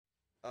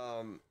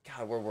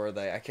God, where were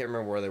they? I can't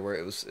remember where they were.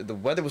 It was the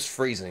weather was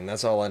freezing.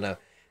 That's all I know.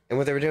 And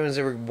what they were doing is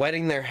they were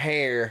wetting their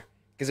hair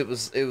because it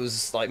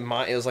was like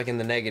it was like in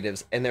the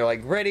negatives. And they're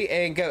like ready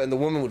and go. And the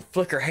woman would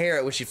flick her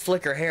hair. When she'd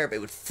flick her hair, it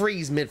would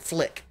freeze mid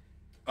flick.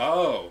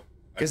 Oh.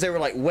 Because they were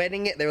like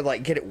wetting it. They would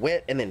like get it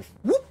wet and then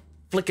whoop,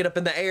 flick it up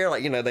in the air.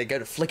 Like, you know, they go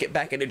to flick it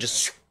back and it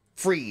just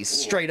freeze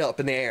straight up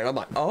in the air. And I'm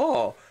like,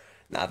 oh,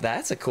 now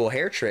that's a cool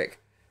hair trick.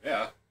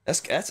 Yeah.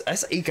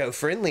 That's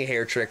eco-friendly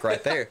hair trick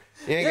right there.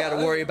 You ain't got to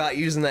worry about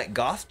using that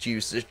goth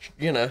juice.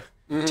 You know,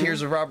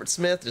 Tears of Robert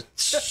Smith.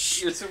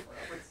 Tears of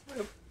Robert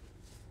Smith.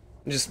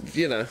 Just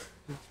you know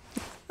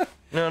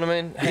what I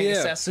mean? Hang the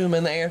Satsuma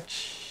in the air.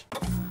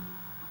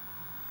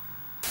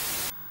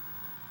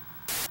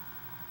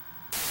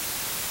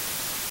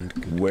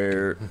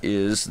 Where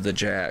is the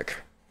jack?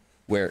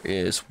 Where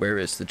is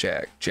the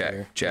jack?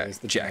 Jack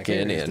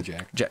in.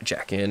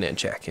 Jack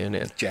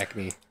in. Jack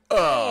me.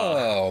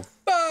 Oh,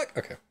 fuck.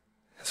 Okay.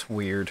 That's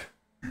weird.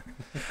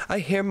 I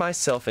hear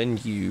myself in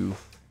you.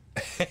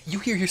 You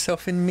hear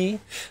yourself in me?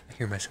 I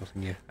hear myself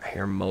in you. I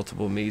hear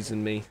multiple me's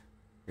in me.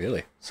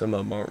 Really? Some of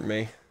them aren't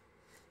me.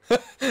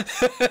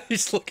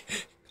 He's looking.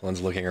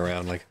 Colin's looking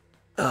around like.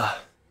 No,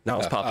 I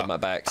was popping my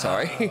back.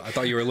 Sorry. I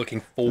thought you were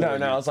looking forward.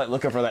 No, I was like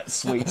looking for that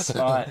sweet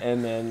spot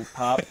and then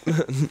pop.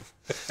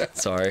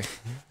 Sorry.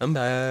 I'm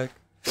back.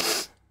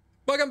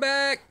 Welcome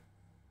back.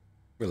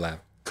 We're live.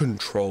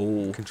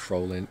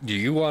 Controlling. Do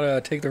you want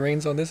to take the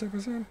reins on this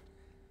episode?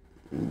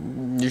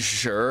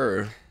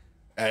 Sure.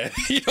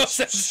 You don't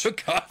sound so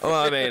confident. Well,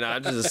 I mean, I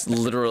just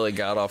literally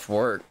got off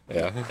work.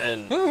 Yeah.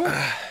 And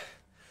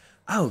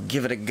I'll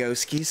give it a go,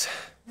 skis.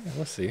 Yeah,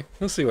 let's see.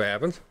 Let's see what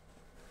happens.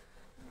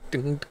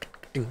 You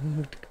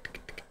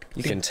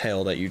can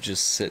tell that you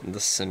just sit in the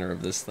center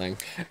of this thing.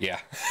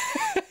 Yeah.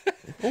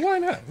 Well, why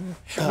not?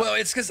 Well,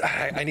 it's because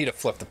I need to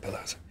flip the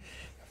pillows.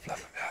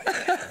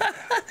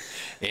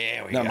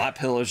 Yeah, no, my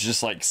pillow's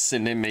just like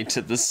sending me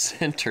to the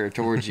center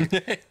towards you.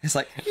 It's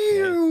like,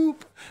 Yoop.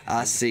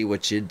 I see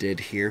what you did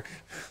here.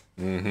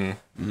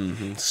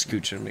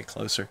 Scooching me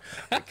closer.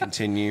 I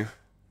continue.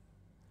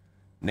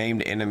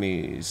 Named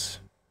enemies.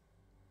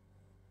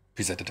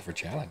 Present a different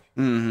challenge.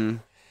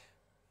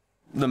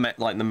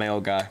 Like the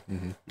male guy.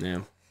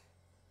 Yeah.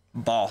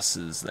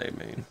 Bosses, they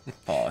mean.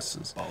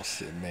 Bosses.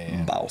 Bosses,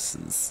 man.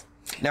 Bosses.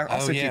 Now,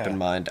 also keep in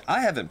mind,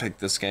 I haven't picked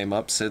this game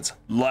up since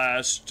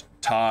last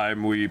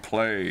time we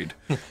played.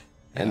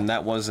 And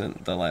that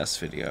wasn't the last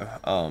video.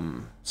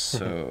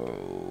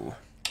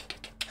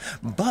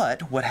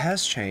 But what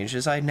has changed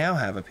is I now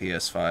have a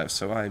PS5,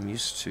 so I'm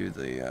used to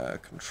the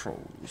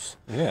controls.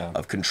 Yeah.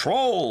 Of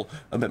control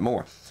a bit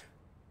more.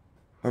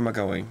 Where am I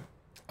going?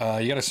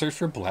 You gotta search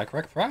for Black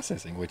Rock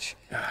Processing, which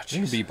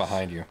should be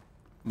behind you.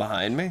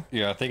 Behind me?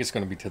 Yeah, I think it's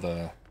gonna be to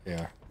the,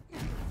 yeah.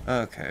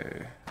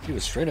 Okay. Either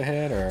straight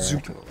ahead or...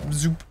 Zoop,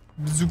 zoop,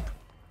 zoop.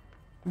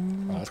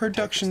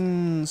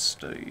 Production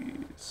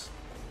studies.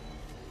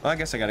 Well, I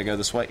guess I gotta go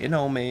this way. In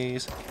a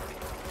maze.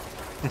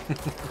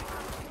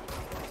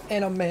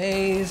 In a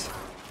maze.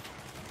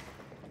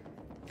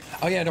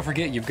 Oh yeah, don't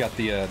forget you've got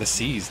the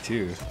C's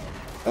too.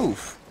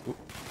 Oof.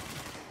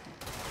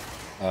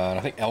 I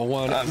think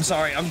L1. I'm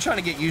sorry, I'm trying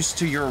to get used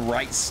to your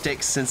right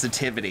stick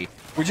sensitivity.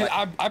 Which is,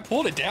 I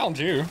pulled it down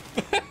too.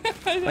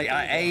 Like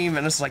I aim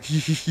and it's like.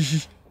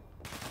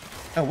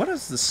 Oh, what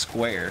is the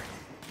square?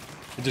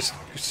 It just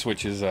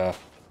switches. No,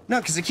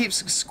 because it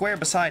keeps square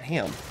beside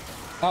him.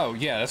 Oh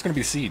yeah, that's gonna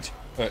be siege.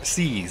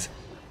 Seize.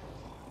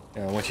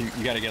 Once you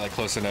gotta get like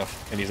close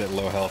enough, and he's at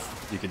low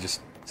health, you can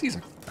just seize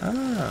him.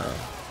 Oh.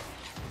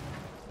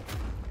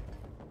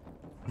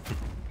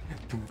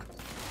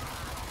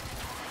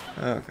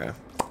 Okay.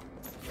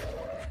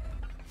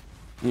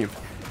 You.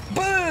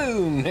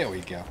 Boom! There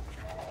we go.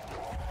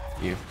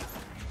 You.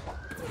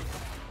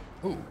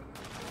 Ooh.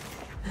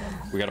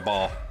 We got a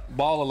ball.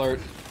 Ball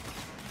alert.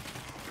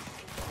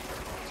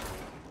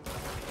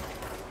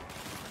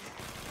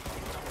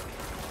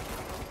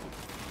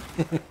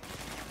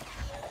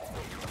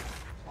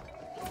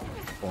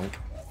 Boink.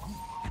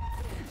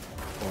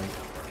 Boink.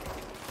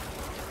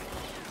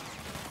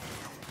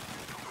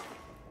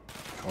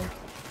 Boink.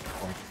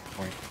 Boink.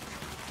 Boink.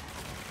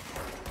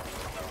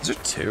 Is there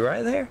two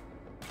right there?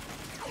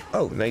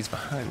 Oh, no, he's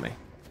behind me.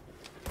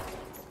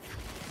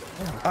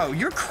 Oh,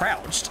 you're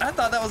crouched. I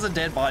thought that was a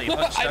dead body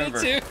hunched I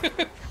over. did too.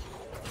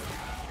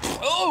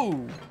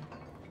 Oh!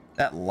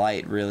 That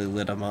light really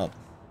lit him up.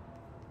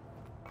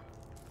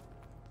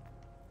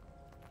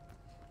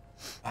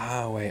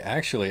 Oh, wait.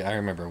 Actually, I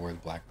remember where the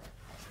Black Rock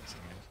Processing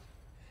is.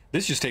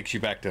 This just takes you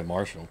back to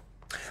Marshall.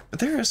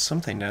 But there is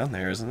something down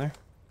there, isn't there?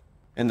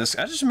 And this,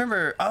 I just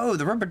remember, oh,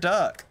 the rubber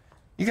duck.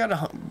 You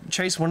gotta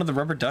chase one of the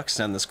rubber ducks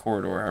down this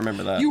corridor. I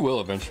remember that. You will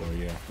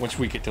eventually, yeah. Once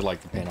we get to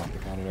like the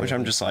panopticon. Which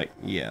I'm just like,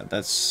 yeah,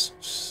 that's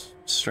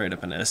straight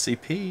up an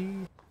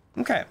SCP.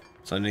 Okay,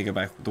 so I need to go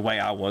back the way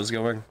I was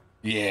going.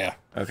 Yeah.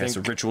 Okay, so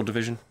ritual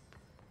division.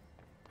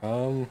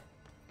 Yeah.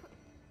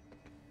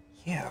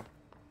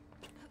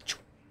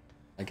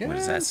 I guess. What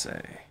does that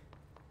say?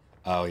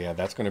 Oh yeah,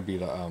 that's gonna be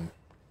the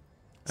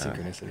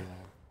synchronicity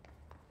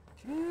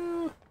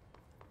lab.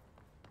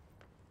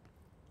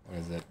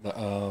 is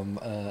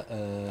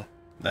it?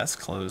 That's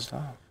closed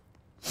off.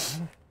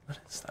 What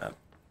is that?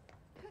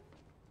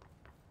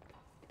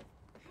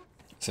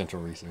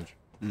 Central Research.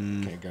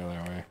 Can't go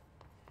that way.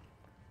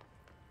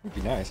 Would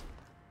be nice.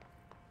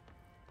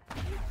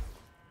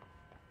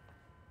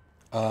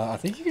 I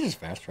think you can just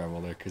fast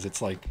travel there because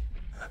it's like.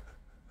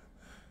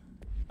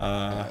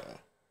 Oh,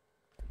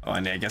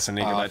 I guess I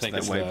need to go back to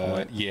that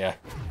waypoint. Yeah.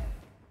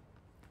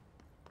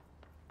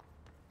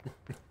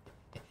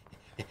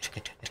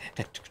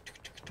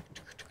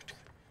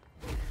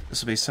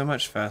 This will be so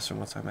much faster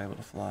once I'm able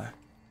to fly.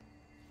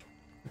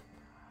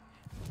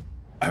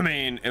 I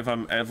mean, if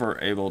I'm ever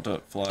able to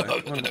fly.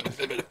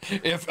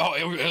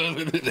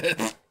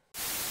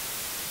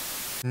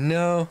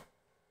 No.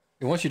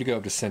 It wants you to go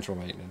up to central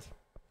maintenance.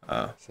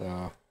 Oh.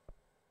 So.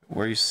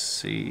 Where you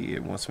see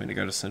it wants me to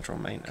go to central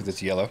maintenance. Because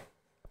it's yellow.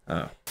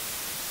 Oh.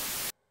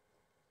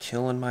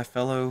 Killing my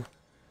fellow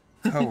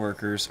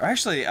coworkers.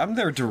 Actually, I'm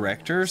their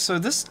director,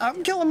 so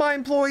I'm killing my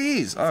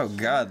employees. Oh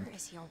God.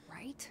 Is he all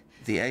right?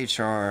 The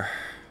HR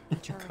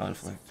Charlie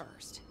conflict.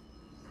 First.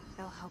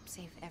 They'll help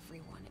save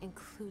everyone,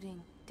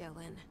 including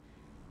Dylan.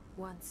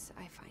 Once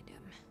I find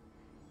him.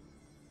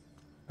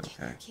 Can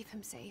Okay. you keep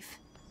him safe?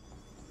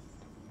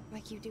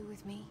 Like you do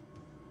with me?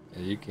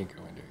 Yeah, you can't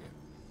go into it.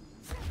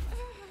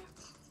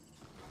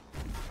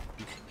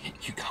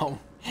 You go.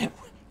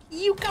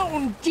 You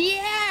gon'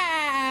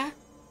 die.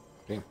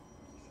 Damn.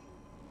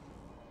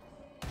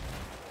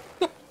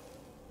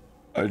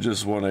 I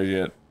just want to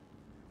get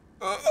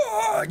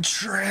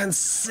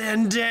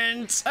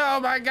transcendent. Oh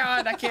my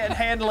God, I can't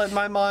handle it in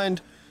my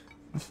mind.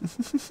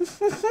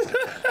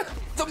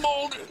 The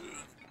mold.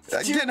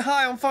 Getting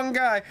high on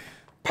fungi.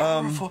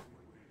 Powerful.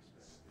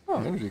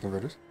 Oh, energy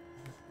converters.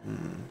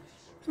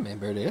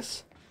 Remember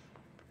this?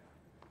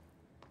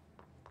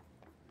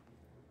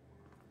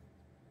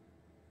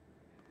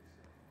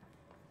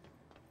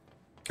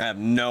 I have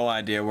no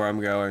idea where I'm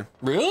going.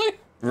 Really?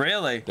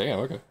 Really? Damn.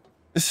 Okay.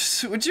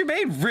 What you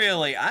mean,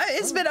 really?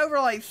 It's been over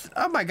like,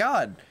 oh my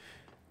God.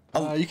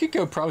 You could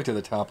go probably to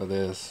the top of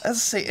this.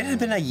 Let's see, it had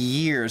been a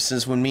year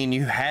since when me and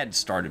you had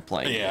started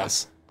playing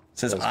this.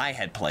 Since I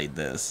had played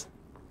this.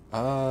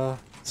 So,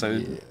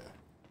 Yeah.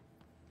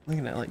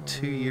 looking at like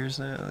 2 years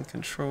now.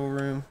 Control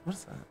room.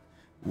 What's that?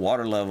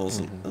 Water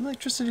levels,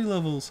 electricity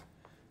levels.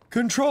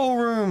 Control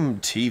room,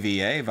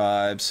 TVA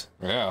vibes.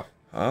 Yeah.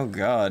 Oh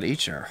God,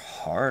 eat your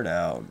heart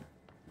out.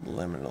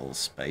 Liminal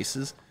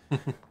spaces.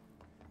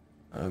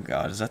 Oh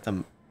God, is that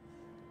the...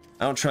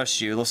 I don't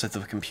trust you. It looks like the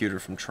computer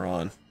from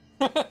Tron.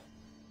 Yeah,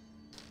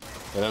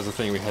 that was the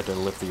thing we had to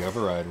lift the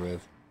override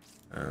with.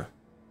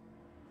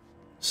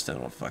 Still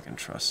don't fucking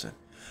trust it.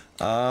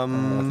 I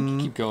think you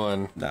keep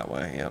going. That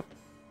way, yep.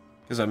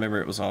 Because I remember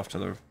it was off to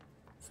the... I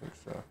think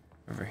so.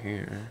 over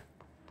here.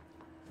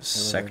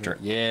 Sector.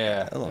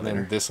 Yeah. And Elevator.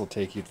 then this will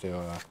take you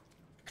to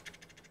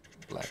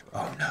black.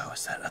 Oh no,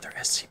 is that other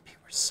SCP?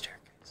 Where's the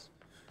staircase?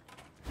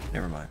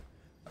 Never mind.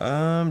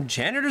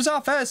 Janitor's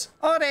office!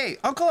 Audie!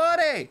 Uncle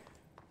Audie!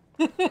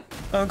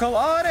 Uncle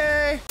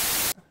Audie! I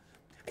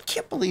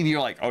can't believe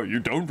you're like, oh, you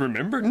don't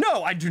remember?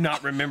 No, I do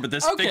not remember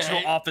this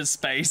fictional office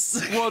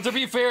space. Well, to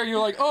be fair, you're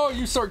like, oh,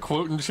 you start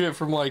quoting shit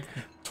from like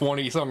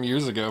 20-something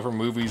years ago from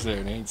movies that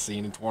I ain't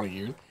seen in 20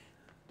 years.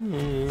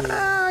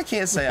 I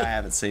can't say I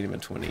haven't seen him in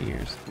 20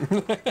 years.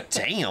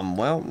 Damn,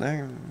 well,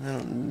 there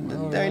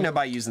ain't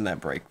nobody using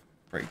that break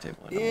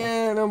table anymore.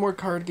 Yeah, no more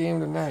card game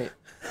tonight.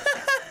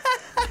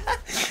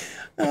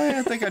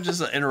 I think I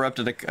just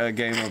interrupted a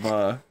game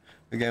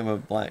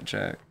of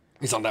blackjack.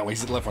 He's on that one.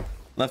 He's the left one.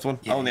 Left one?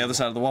 Oh, on the other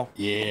side of the wall?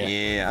 Yeah.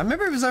 Yeah, I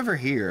remember it was over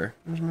here.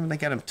 I remember they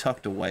got him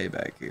tucked away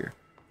back here.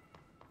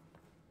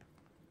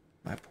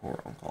 My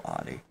poor Uncle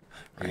Audie.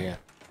 Right. Yeah.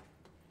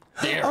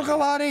 There.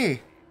 Uncle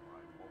Audie!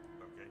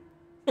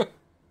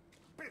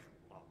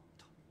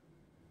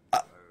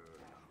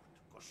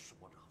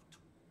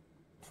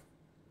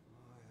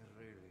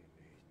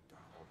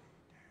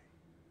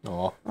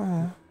 Aw.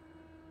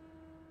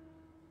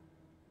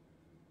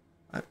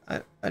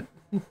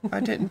 I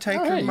didn't take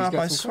Oh, hey, her he's mop,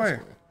 got I some swear.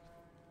 clothes for you.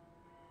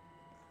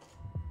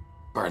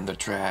 Burn the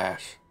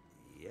trash.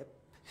 Yep.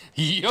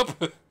 Yup.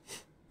 Bird,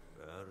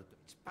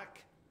 it's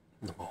back.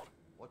 The mold.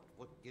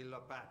 What killa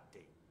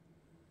päätti?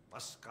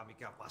 Paska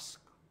mikä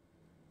paska.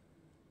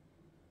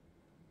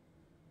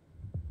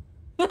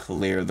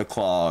 Clear the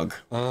clog.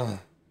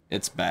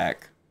 It's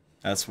back.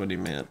 That's what he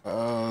meant.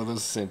 Oh, the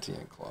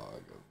sentient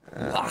clog.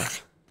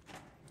 It's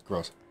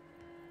gross.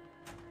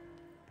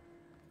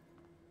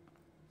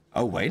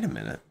 Oh, wait a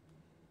minute.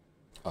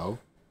 Oh.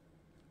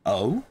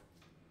 Oh?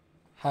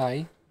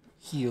 High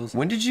heels.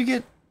 When did we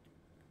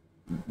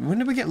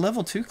get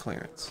level 2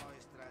 clearance?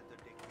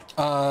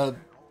 I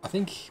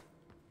think...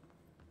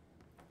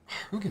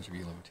 Who gives you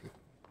level 2?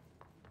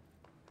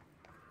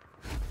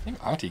 I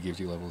think Ati gives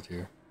you level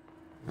 2.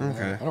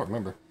 Okay. I don't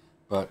remember.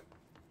 But...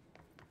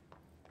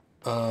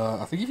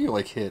 I think if you,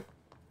 like, hit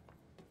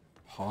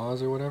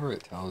pause or whatever,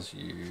 it tells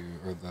you...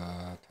 Or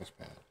the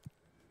touchpad.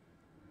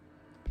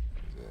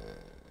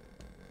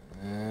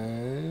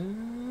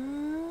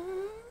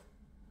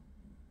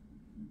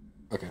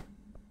 Okay.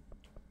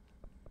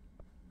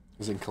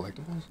 Is it in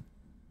collectibles?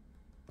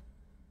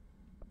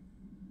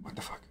 What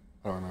the fuck?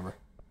 I don't remember.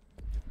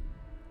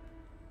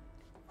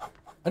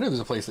 I know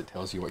there's a place that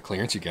tells you what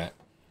clearance you got,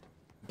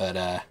 but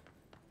I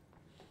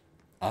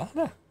don't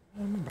know. I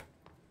don't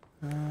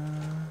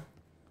remember.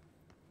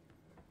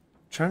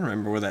 Trying to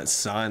remember where that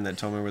sign that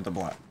told me where the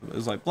black. It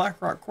was like Black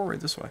Rock Quarry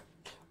this way.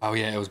 Oh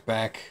yeah, it was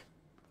back,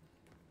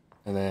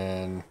 and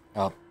then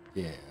up.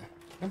 Yeah,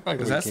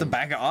 because that's the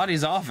back of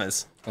Audie's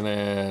office. And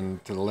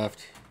then to the left.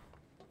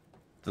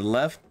 To the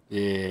left.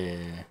 Yeah.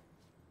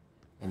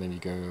 And then you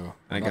go. And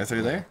I go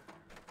through there.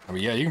 I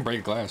mean, yeah, you can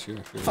break glass. Sure.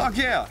 Fuck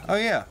yeah! Oh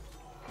yeah.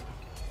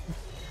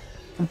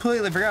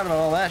 Completely forgot about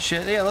all that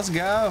shit. Yeah, let's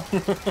go.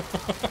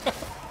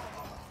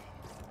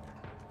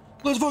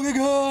 Let's fucking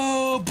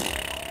go!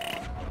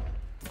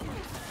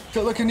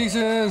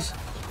 Telekinesis!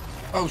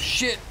 Oh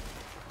shit!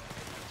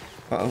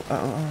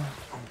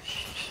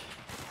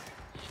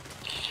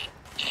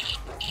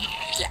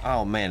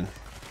 Oh man.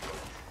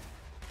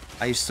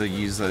 I used to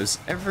use those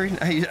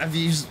I've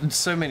used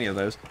so many of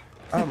those.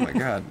 Oh my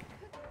god.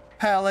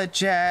 Pallet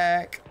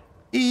jack!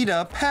 Eat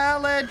a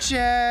pallet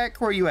jack!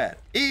 Where you at?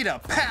 Eat a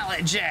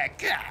pallet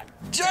jack! God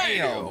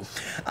damn!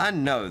 I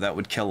know that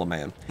would kill a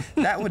man.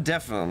 That would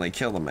definitely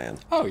kill a man.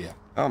 Oh yeah.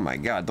 Oh my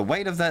god, the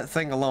weight of that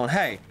thing alone.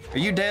 Hey, are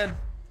you dead?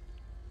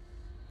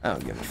 I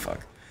don't give a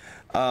fuck.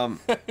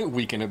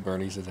 Weekend at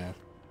Bernie's is ass.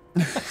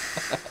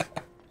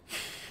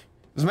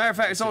 As a matter of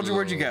fact, Soldier,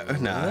 where'd you go?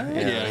 Nah,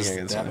 yeah,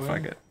 it's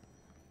fuck it.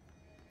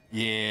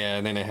 Yeah,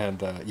 and then it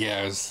had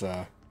it was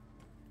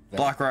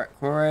Black Rock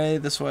Quarry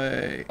this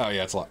way. Oh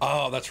yeah, it's like,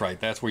 oh, that's right.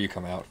 That's where you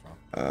come out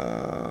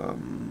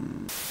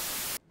from.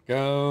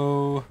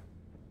 Go.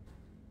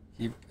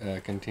 Keep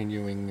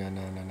continuing.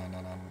 No.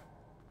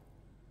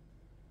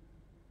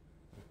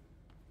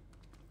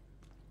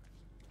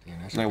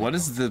 Now, what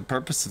is the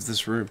purpose of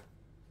this room?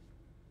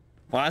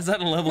 Why is that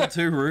a level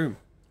 2 room?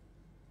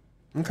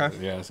 Okay.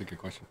 Yeah, that's a good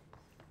question.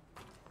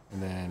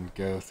 And then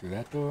go through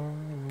that door.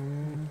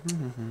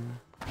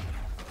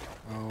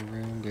 Oh,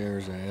 room.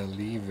 There's a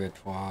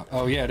levatoire.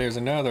 Oh yeah, there's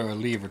another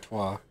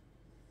levatoire.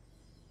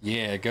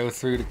 Yeah, go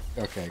through the.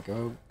 Okay,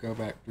 go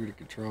back through the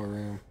control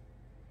room.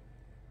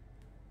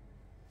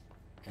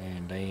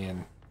 And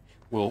then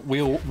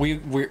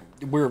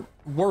we're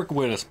work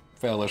with us,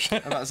 fellas.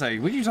 I'm about to say,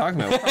 what are you talking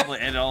about? We'll probably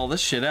edit all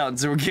this shit out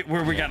until we get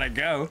where we gotta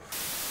go.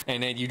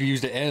 And then you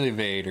use the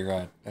elevator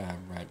right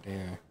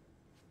there.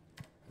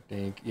 I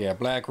think, yeah,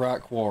 Black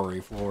Rock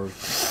Quarry for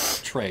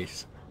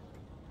Trace.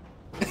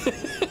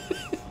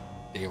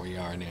 There we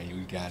are now.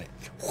 You got it.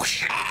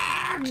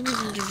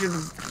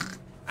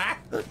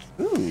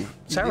 Ooh,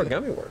 sour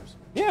gummy worms.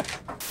 Yeah.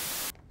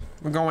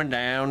 We're going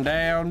down,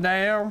 down,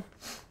 down.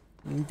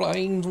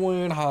 Planes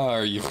went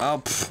higher. You.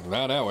 Oh,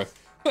 not that way.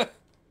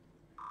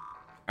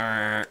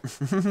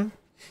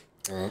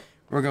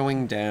 We're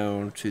going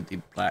down to the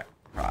Black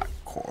Rock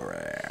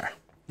Quarry.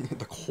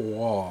 The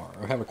quarry.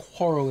 I have a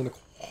quarrel in the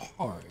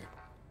quarry.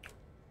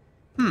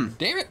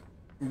 Damn it,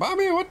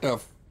 Bobby! What the?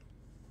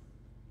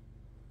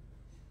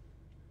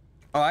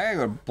 Oh, I gotta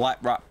go to Black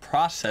Rock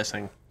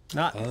Processing,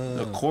 not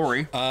the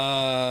quarry.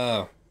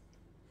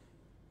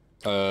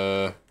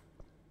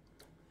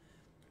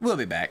 We'll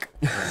be back.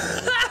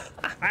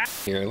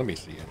 Here, let me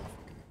see it.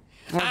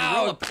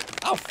 I'll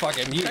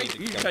fucking you.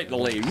 You take the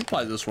lead. You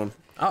play this one.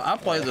 I'll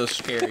play the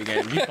scary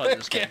game. You play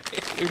this game.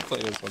 You play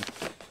this one.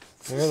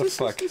 Where the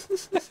fuck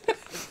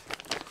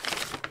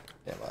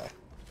am I?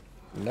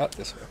 Not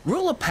this way.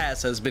 Ruler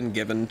Pass has been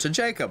given to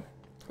Jacob.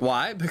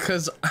 Why?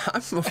 Because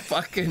I'm a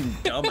fucking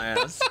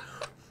dumbass.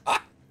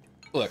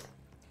 Look.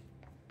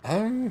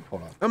 Hold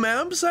on. I mean,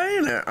 I'm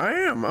saying it. I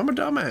am. I'm a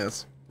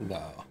dumbass.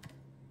 No.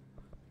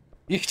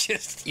 You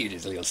just a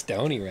little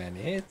stony around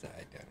there. It's all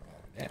right, nothing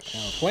wrong with that.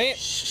 Now, plant.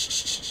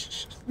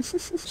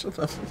 Shut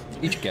up.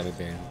 Eat your gummy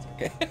bears.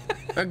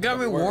 Okay.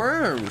 Gummy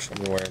worms.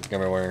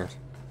 Gummy worms.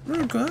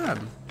 They're good.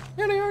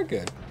 Yeah, they are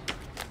good.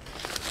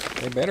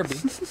 They better be.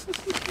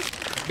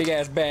 Big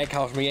ass bag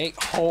cost me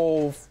 $8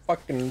 whole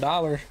fucking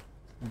dollars.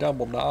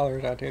 Double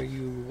dollars, I tell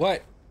you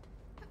what.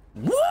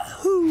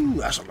 Woohoo!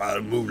 That's a lot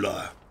of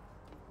moolah.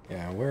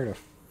 Yeah, where the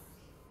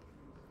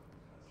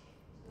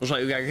Looks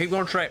like we gotta keep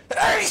going straight.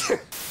 and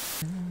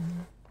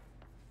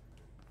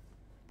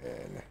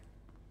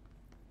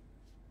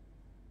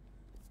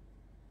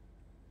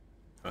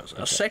That's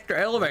a sector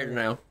elevator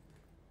now.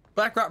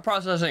 Black Rock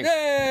Processing.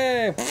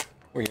 yay!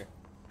 We're here.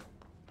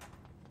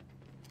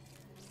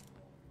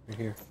 We're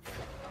here.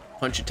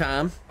 Punch your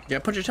time. Yeah,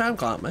 punch your time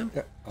clock, man.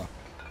 Yeah. Oh.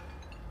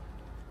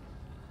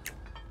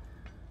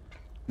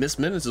 Miss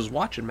Minutes is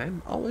watching,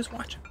 man. Always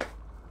watching.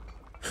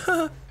 That's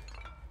what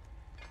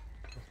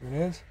it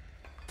is.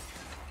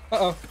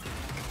 Uh-oh.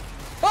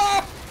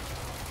 Ah!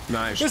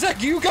 Nice. Is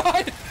that you,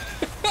 God?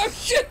 Oh,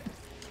 shit!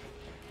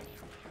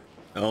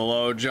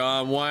 Hello,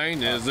 John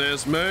Wayne. Is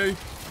this me?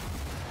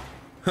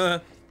 Huh.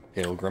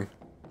 Pilgrim.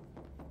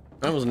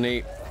 That was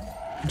neat.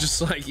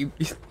 Just like you.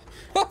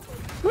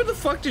 Where the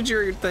fuck did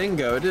your thing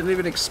go? It didn't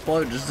even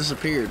explode. It just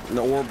disappeared. And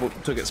the orb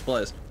took its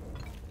place.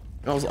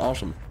 That was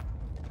awesome.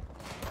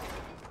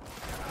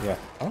 Yeah.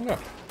 I don't know.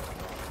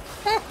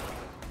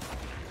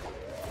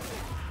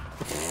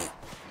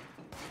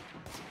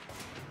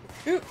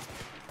 Ew.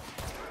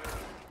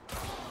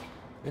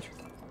 Bitch.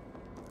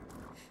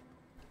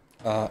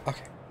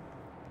 Okay.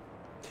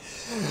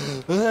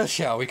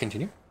 Shall we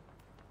continue?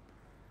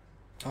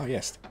 Oh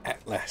yes,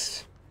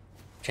 Atlas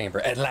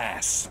chamber. At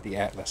last, the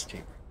Atlas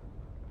chamber.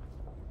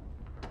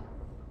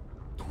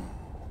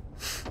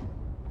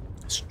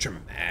 It's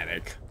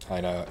dramatic.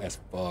 I know, as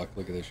fuck.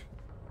 Look at this.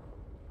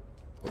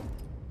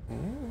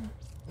 Oh,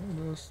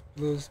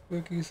 little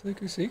spooky,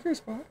 slicker secret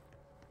spot.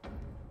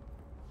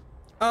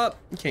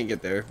 You can't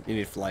get there. You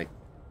need flight.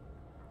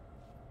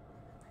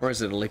 Or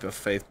is it a leap of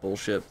faith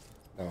bullshit?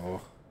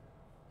 No.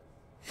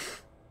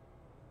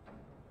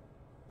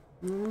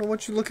 I don't know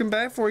what you're looking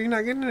back for. You're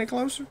not getting any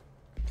closer.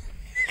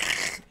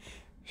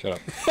 Shut up.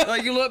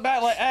 Like, you look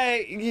back like,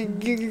 hey, you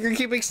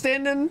keep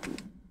extending.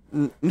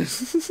 Hold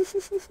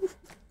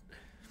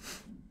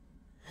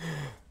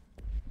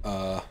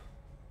on.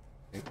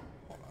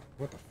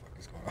 What the fuck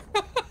is going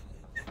on?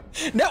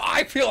 Now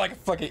I feel like a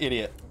fucking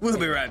idiot. We'll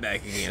be right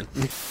back again.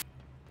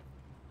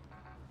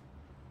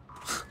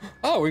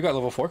 Oh, we got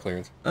level 4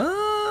 clearance.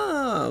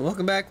 Ah,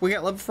 welcome back. We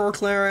got level 4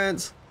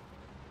 clearance.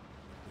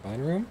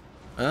 Vine room?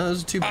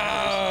 Those are two.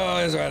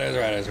 Oh, that's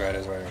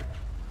right.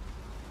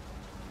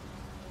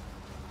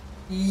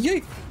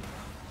 Yeet.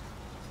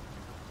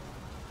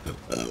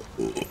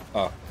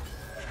 Oh.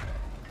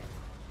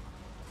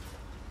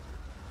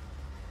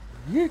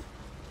 Yeet.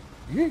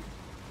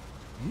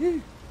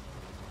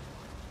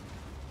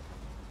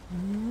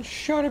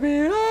 Shot a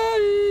bit.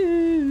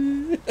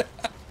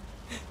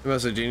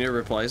 So do you need to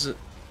replace it?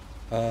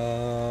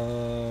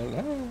 No.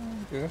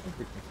 Yeah, I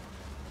think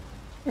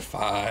we're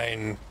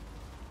fine.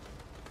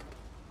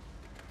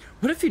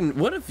 What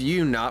if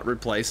you not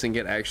replacing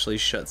it actually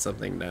shut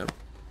something down?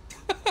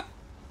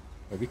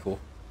 That'd be cool.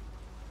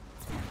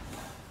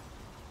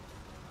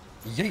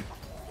 Yeet.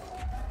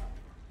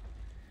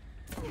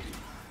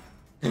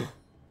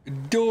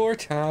 Door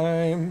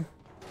time.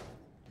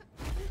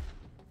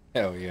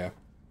 Hell yeah.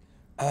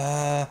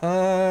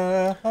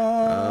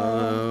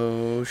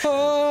 Oh shit.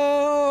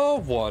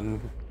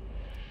 1,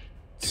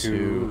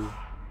 2,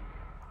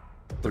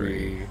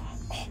 3.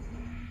 Oh.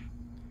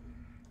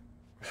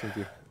 Thank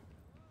you.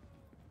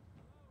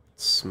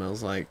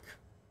 Smells like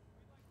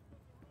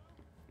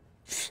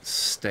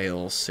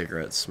stale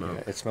cigarette smoke.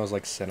 Yeah, it smells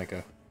like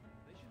Seneca.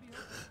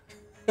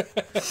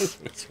 That's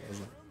what it smells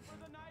like.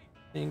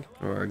 Ding.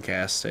 Or a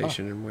gas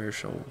station in Ware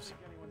Shoals.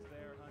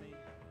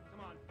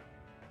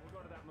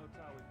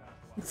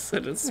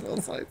 Said it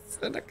smells like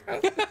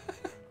Seneca.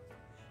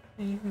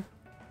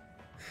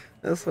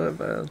 That's not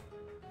bad.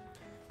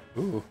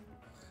 Ooh.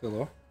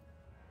 Hello.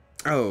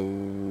 Oh,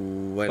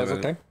 wait Puzzle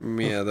a minute.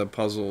 Yeah, the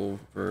puzzle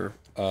for...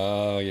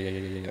 Oh,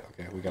 yeah.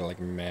 Okay, we gotta,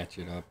 like, match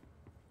it up.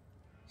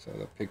 So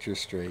the picture's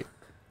straight.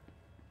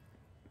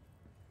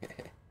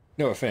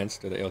 No offense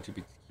to the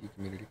LGBTQ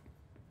community.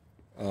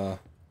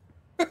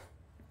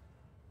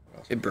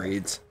 It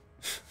breeds.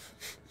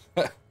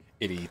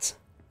 It eats.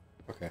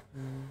 Okay.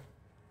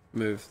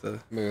 Move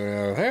the... Move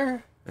it over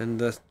there. And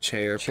the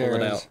chair, pull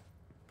it out.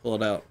 Pull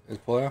it out. Is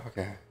pull it out?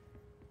 Okay.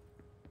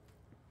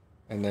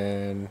 And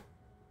then...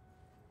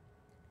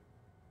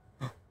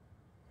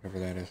 whatever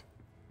that is.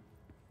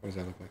 What does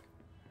that look like?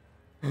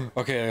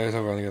 Okay, it's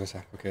over on the other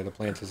side. Okay, the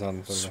plant is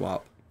on the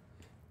Swap.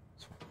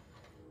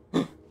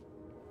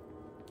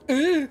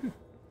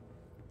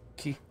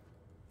 Key.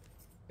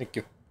 Thank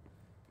you.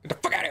 Get the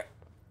fuck out of here!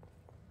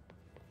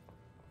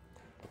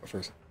 Go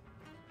first.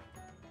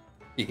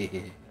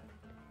 Yeah.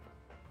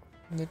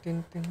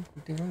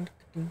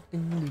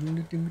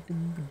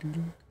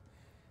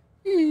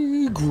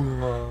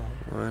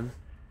 1,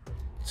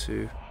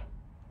 2,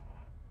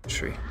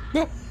 3.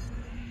 Ah.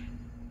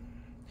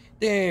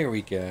 There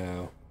we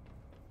go.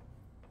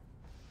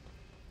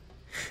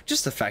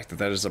 Just the fact that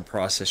that is a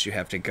process you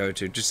have to go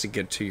to just to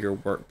get to your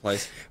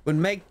workplace would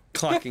make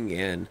clocking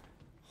in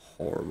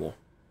horrible.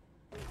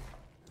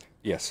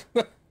 Yes.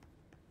 I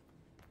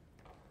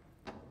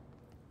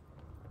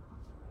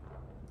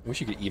wish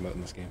you could emote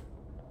in this game.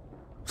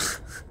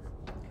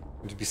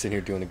 I'd just be sitting here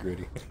doing the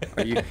gritty.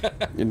 Are you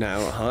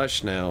now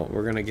hush now?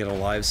 We're gonna get a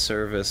live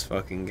service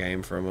fucking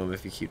game from them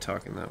if you keep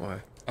talking that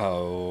way.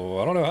 Oh,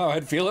 I don't know how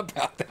I'd feel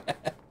about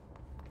that.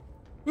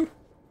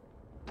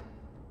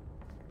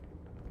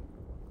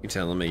 You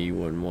telling me you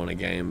wouldn't want a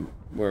game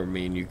where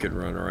me and you could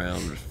run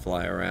around,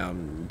 fly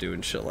around,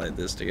 doing shit like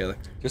this together?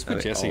 Just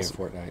put Jesse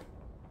awesome. in Fortnite.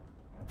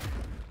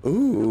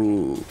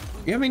 Ooh.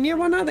 Yeah, I mean, yeah,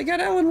 why not? They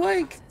got Alan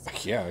Wake.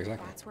 Yeah,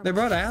 exactly. They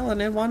brought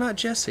Alan in. Why not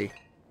Jesse?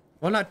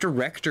 Why not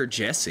director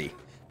Jesse?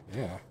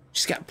 Yeah.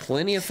 She's got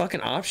plenty of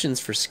fucking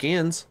options for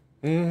skins.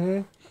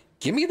 Mm-hmm.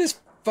 Give me this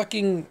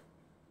fucking...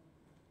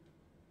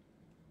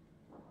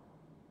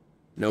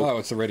 Nope. Oh,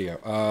 it's the radio.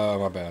 Oh,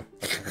 my bad.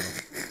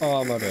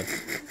 Oh, my bad.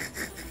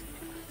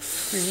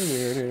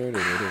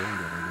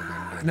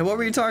 Now, what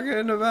were you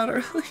talking about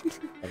earlier?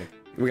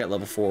 We got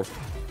level 4.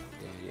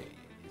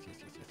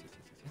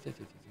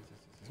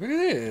 What it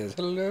is?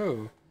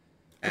 Hello.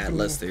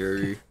 Atlas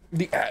theory.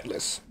 The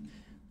Atlas.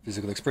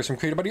 Physical expression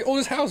created by the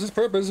oldest house's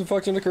purpose and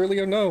function are currently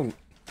unknown.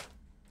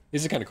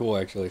 This is kind of cool,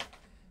 actually.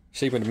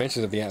 Shape and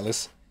dimensions of the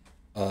atlas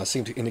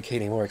seem to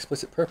indicate a more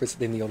explicit purpose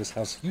than the oldest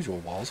house's usual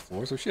walls,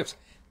 floors, or shifts.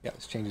 The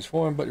atlas changes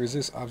form, but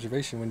resists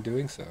observation when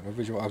doing so. No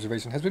visual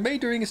observation has been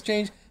made during its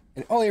change,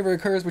 and only ever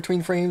occurs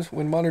between frames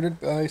when monitored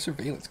by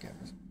surveillance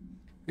cameras.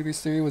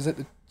 Previous theory was that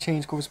the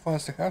change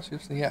corresponds to house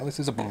shifts, and the atlas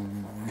is a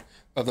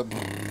of the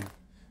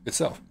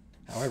itself.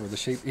 However, the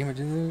shape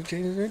images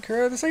changes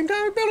occur at the same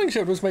time building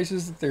shift, which makes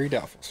this theory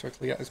doubtful.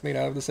 Strictly, the atlas made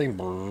out of the same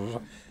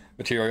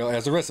material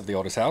as the rest of the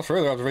oldest house.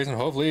 Further observation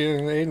hopefully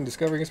aid in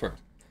discovering its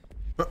purpose.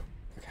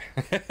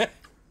 Okay.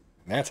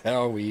 That's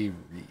how we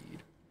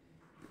read.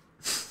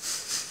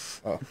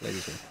 Oh,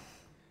 ladies,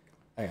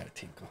 I got a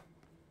tinkle.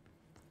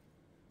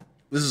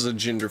 This is a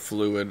gender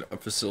fluid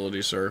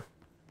facility, sir.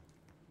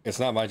 It's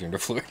not my gender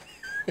fluid.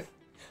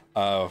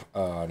 No.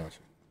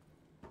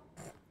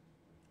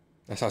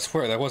 I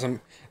swear that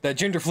wasn't. That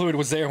gender fluid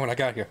was there when I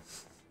got here.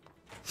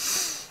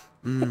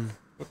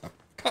 What the?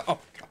 Oh my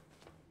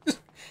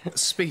god.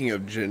 Speaking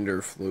of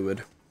gender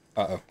fluid.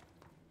 Uh-oh.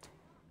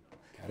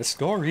 Got a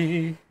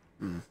story.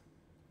 I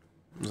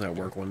was at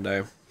work one day.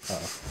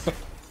 Uh-oh.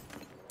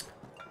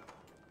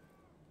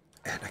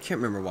 And I can't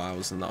remember why I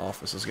was in the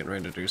office. I was getting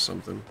ready to do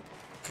something.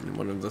 And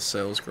one of the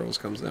sales girls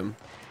comes in.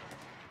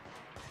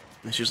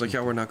 And she's like,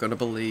 y'all, we're not going to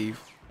believe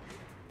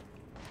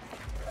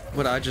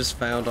what I just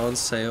found on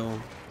sale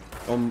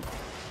on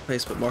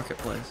Facebook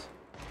Marketplace.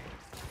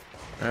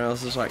 And I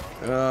was just like,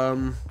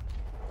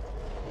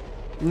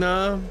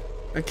 no,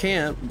 I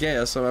can't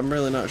guess. So I'm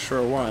really not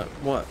sure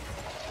what.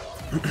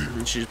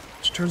 And she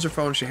turns her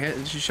phone, she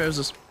shows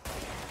us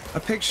a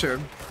picture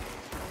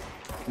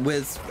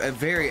with a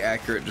very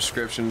accurate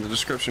description. The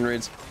description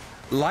reads,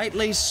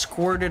 lightly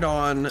squirted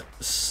on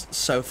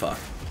sofa.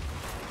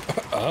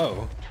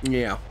 Oh.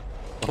 Yeah.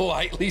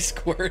 Lightly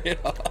squirted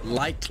on.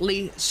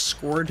 Lightly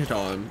squirted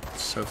on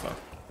sofa.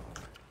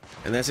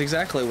 And that's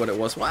exactly what it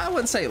was. Well, I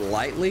wouldn't say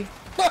lightly.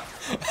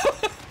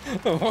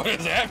 What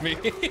does that mean?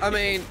 I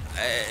mean,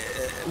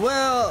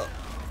 well,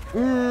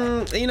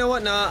 you know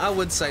what? No, I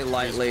would say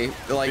lightly.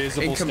 Like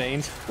visible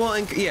stains? Well,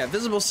 yeah,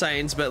 visible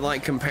stains, but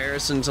like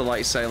comparison to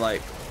like, say,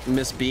 like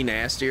Miss B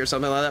Nasty or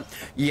something like that.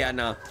 Yeah,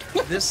 no.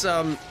 This,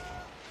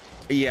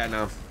 yeah,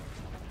 no.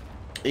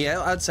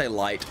 Yeah, I'd say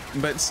light,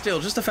 but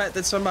still, just the fact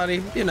that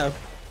somebody, you know,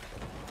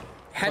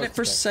 had it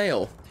for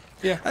sale.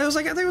 Yeah. I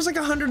think it was like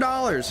 $100.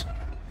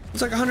 It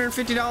was like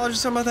 $150 or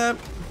something like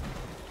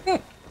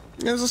that.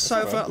 It was a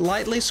sofa, right.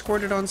 lightly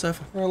squirted on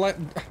sofa. Well,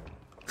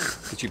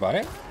 did you buy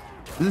it?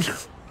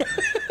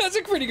 That's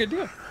a pretty good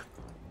deal.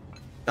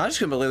 I just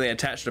couldn't believe they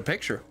attached a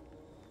picture.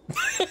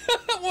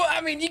 Well,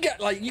 I mean, you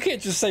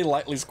can't just say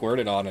lightly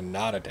squirted on and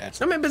not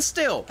attached. I mean, but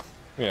still.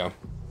 Yeah.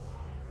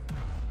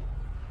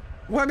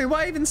 Well, I mean,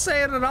 why even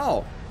say it at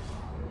all?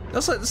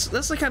 That's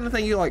the kind of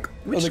thing you like.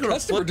 Well, the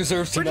customer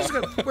deserves to know.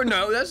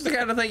 No, that's the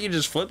kind of thing you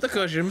just flip the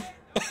cushion,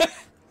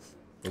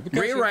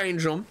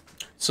 rearrange them,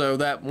 so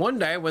that one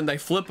day when they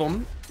flip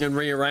them and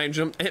rearrange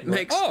them, it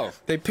makes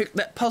they pick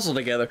that puzzle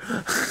together.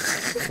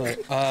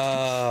 Like,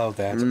 oh,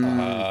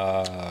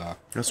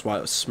 that's why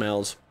it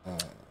smells.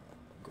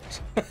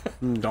 Gross.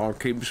 Dog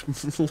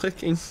keeps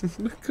licking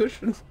the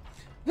cushion.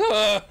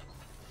 All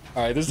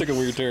right, this took a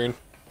weird turn.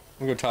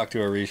 I'm gonna talk to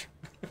Arish.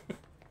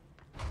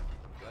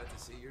 Glad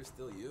to see you're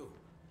still you.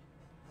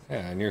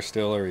 Yeah, and you're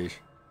still Arish.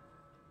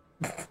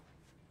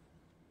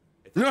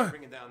 No.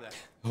 Bringing down that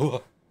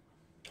whatever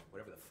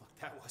the fuck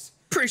that was.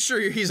 Pretty sure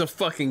he's a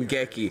fucking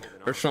Geki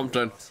or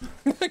something.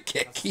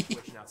 Geki.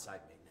 Pushing outside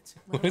maintenance.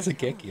 What is a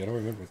Geki? I don't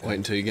remember that. Wait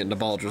until you get into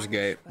Baldur's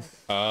Gate.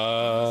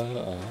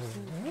 Death.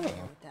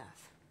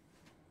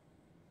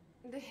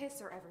 The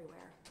hiss are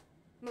everywhere.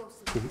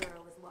 Most of the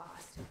girl is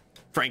lost.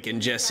 Frank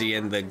and Jesse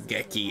and the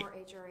Geki. More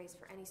HRAs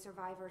for any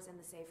survivors in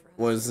the safe room.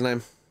 What is his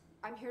name?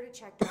 I'm here to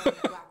check down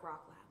the Black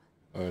Rock Lab.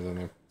 What is that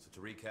name? So to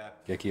recap,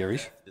 Geki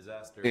Arish?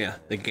 disaster. Yeah,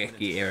 the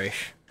Geki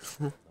Irish.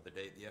 Another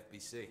day at the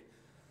FBC.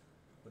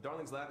 But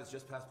Darling's lab is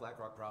just past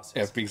Blackrock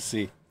process.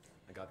 FBC.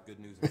 I got good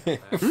news and bad.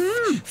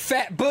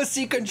 Fat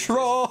pussy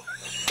control.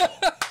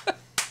 Bad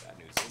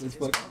news is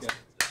That's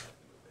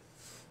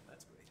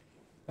that's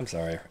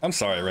great. I'm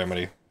sorry,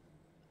 Remedy.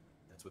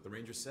 That's what the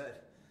Ranger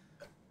said.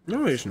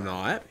 No, he's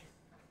not.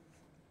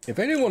 If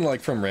anyone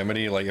like from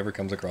Remedy like ever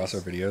comes across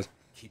our videos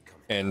Keep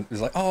coming. and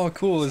is like, oh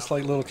cool, this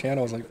like little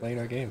channel is like playing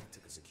our game,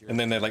 and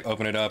then they like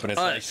open it up and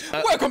it's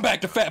like, welcome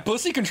back to Fat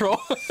Pussy Control.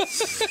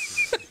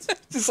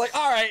 Just like,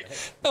 all right,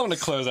 I'm gonna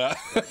close out.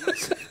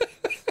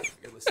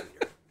 Fearless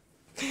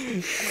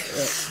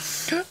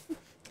leader.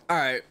 All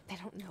right, I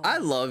don't know. I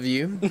love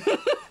you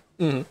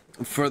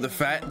for the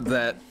fact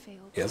that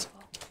Yes.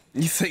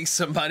 you think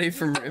somebody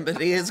from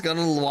Remedy is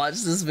gonna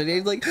watch this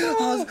video like,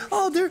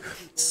 oh,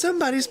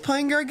 somebody's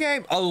playing our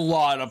game. A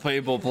lot of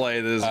people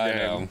play this I game.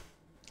 know,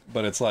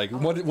 but it's like,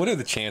 what are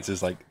the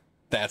chances? Like,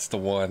 that's the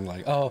one.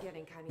 Like, oh,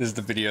 this is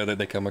the video that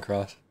they come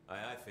across. Aye,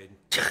 aye,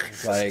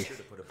 Faden. Like, Sure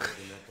to put a bullet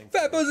in that thing.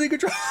 Fat Pussy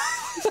Control.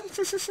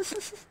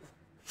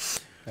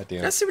 God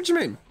damn I it. see what you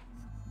mean.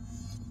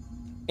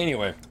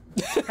 Anyway,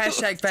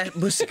 Hashtag fat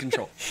pussy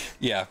control.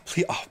 yeah,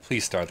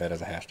 please start that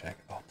as a hashtag.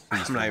 Oh, please.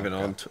 I'm not even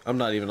on. I'm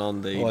not even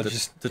on the Well, the,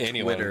 just the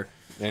anyone. Twitter,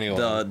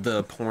 Anyone.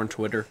 the porn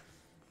Twitter.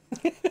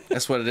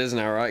 That's what it is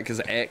now, right?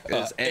 Because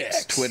X,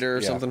 X Twitter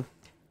or yeah. something.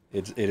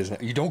 It is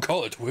not. You don't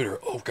call it Twitter.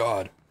 Oh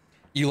God,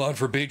 Elon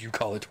forbid you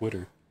call it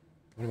Twitter.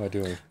 What am I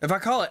doing? If I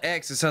call it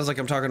X, it sounds like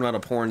I'm talking about a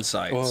porn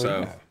site. Well,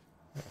 so,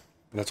 yeah.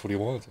 That's what he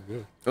wants. I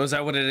guess. oh, is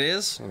that what it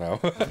is? You know.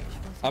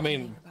 I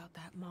mean, About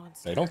that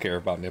monster. they don't care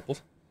about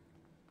nipples.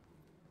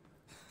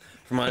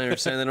 From my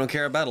understanding, they don't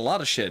care about a lot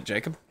of shit,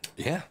 Jacob.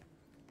 Yeah.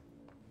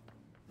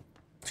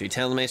 So you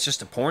telling me it's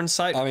just a porn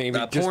site? I mean,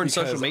 a just porn because-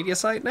 social media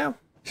site now?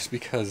 Just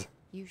because.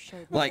 You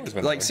showed me. always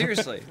been Like porn.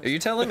 seriously, are you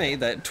telling me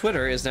that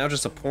Twitter is now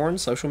just a porn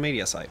social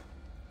media site?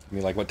 I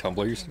mean, like what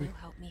Tumblr used to be. You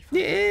help me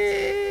find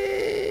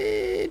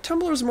Yeah,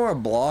 Tumblr's more a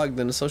blog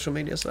than a social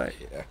media site.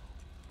 Yeah.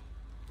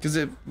 Because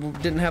it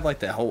didn't have like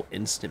that whole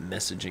instant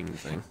messaging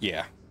thing.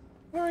 Yeah.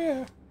 Oh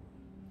yeah.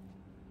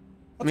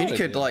 I mean, thought you it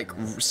could did. like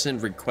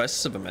send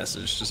requests of a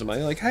message to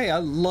somebody like, "Hey, I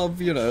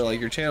love like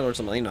your channel" or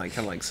something. You know, you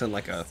kind of like send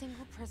like a,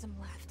 single prism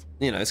left.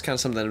 you know, it's kind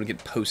of something that would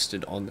get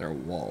posted on their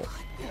wall.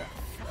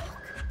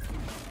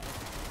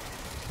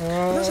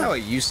 But that's how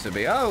it used to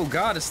be. Oh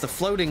God, it's the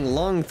floating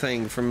lung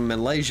thing from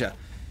Malaysia.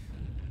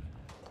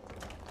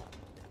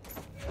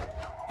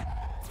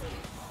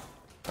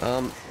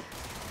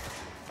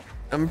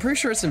 I'm pretty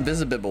sure it's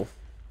invisible.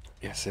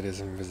 Yes, it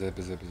is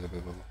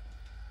invisible.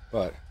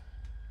 But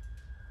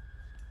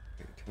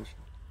pay attention.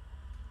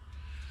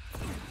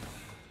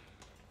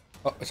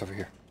 Oh, it's over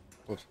here.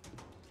 Whoops.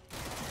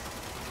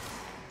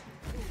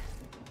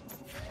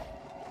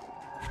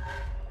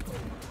 God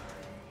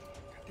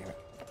damn it.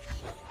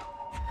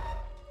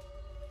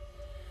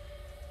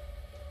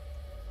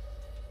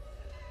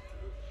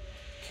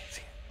 Can't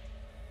see it.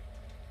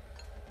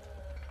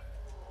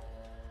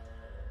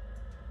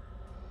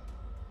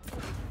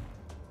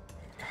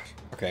 Gosh.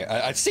 Okay,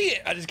 I see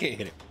it. I just can't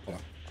hit it. Hold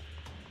on.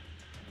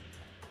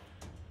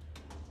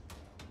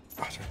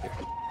 Oh, it's right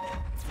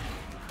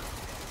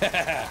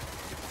there.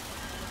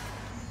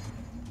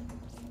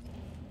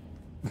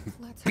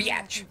 Let's hurry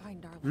up Biatch. and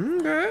find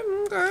Darling.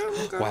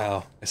 Okay.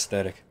 Wow,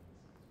 aesthetic.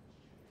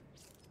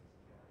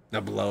 Now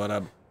blow it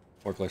up,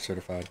 Forklift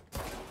certified.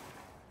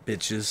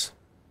 bitches.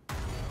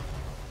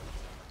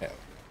 Yeah.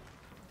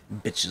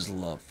 Bitches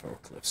love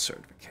forklift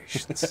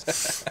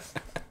certifications.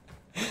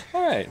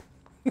 All right.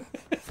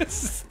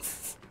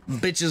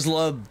 Bitches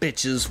love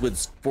bitches with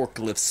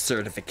forklift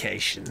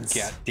certifications.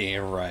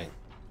 Goddamn right.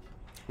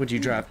 Would you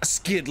drive a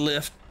skid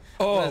lift?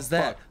 Oh, What is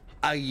that? fuck.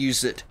 I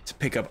use it to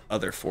pick up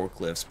other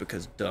forklifts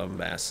because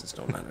dumb asses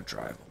don't know how to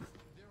drive them.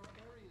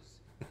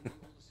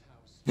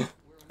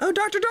 Oh,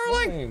 Dr.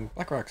 Darling! Hey,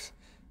 Black Rocks.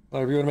 A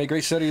lot of you want to make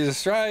great studies of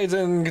strides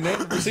and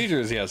connected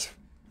procedures. Yes.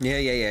 Yeah.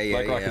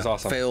 Black Rock is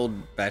awesome.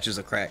 Failed batches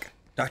of crack.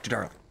 Dr.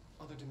 Darling.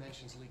 Other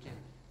dimensions leak in.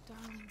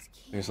 Darling's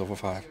key. Here's level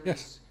 5.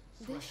 Yes.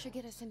 This should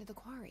get us into the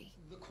quarry.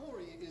 The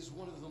quarry is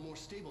one of the more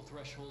stable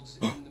thresholds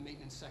in the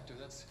maintenance sector.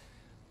 That's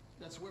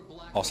where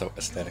black Also rock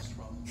aesthetic. comes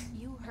from.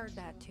 You heard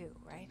that too,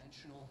 right?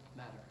 Dimensional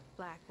matter.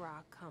 Black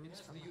rock comes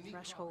from The a unique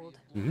threshold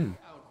property of blowing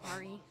out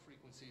quarry.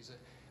 frequencies. A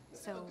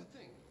So good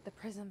thing. the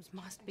prisms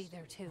must be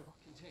there too.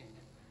 Contained.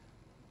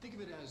 Think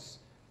of it as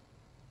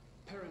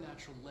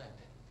paranatural lead.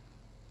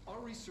 Our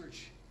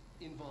research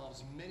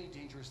involves many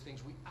dangerous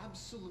things we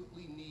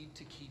absolutely need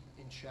to keep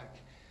in check.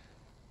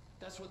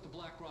 That's what the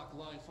Black Rock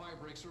line fire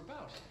breaks are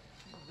about.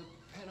 The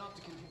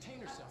panopticon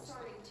container cells.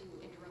 Sorry to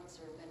interrupt,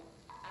 sir, but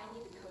I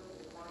need the code for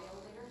the quarry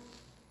elevator.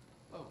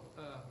 Oh,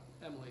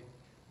 Emily.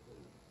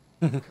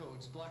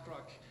 Codes. Black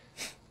Rock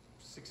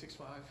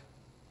 665.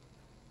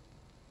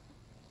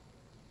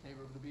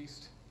 Neighbor of the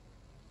Beast.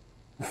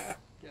 Get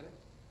it?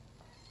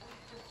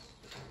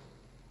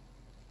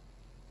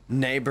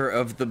 Neighbor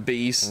of the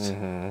beast. We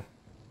can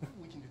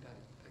do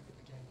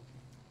that again.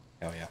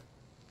 Hell yeah.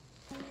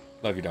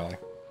 Love you, darling.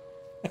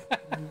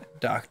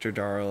 Dr.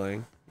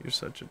 Darling. You're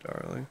such a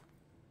darling.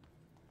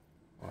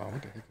 Wow,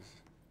 what the heck is...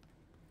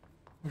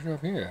 What's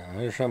up here?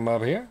 There's something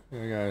up here?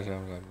 You guys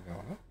have something going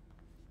on?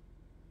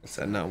 Is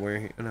that not where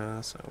he... No,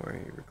 that's not where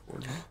he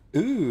recorded.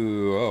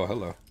 Ooh, oh,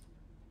 hello.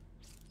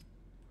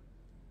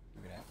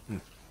 Give me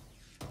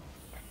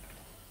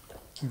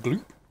that.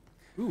 Gloop.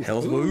 Ooh,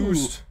 Health ooh.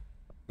 boost.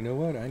 You know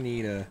what? I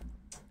need a...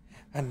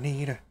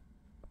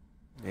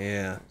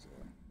 Yeah.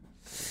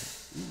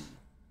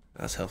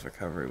 That's health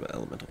recovery with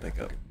elemental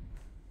pickup.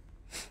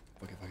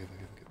 Fuck it.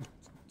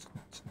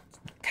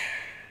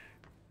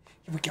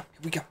 Here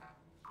we go.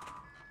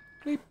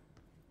 Bleep.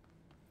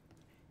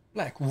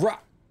 Black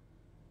Rock.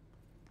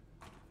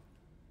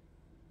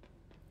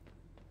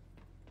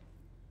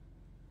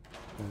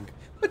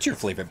 What's your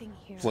favorite Everything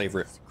here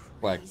favorite is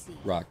Black crazy.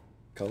 Rock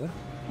color?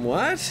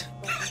 What?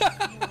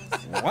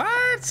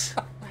 What?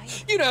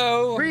 Right? You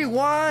know,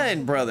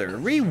 Rewind, brother.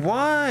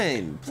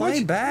 Rewind.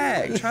 Play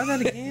back. Try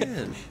that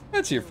again.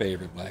 that's your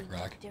favorite Black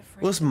Rock.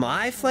 Different. What's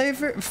my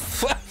flavor?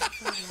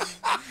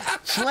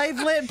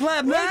 Flavlet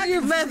black What's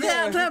your black.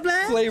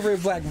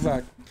 favorite Black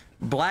Rock?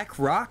 Black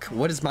rock?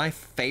 What is my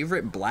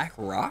favorite black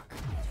rock?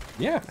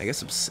 Yeah. I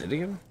guess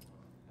obsidian.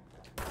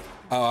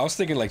 Oh, I was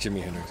thinking like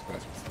Jimi Hendrix,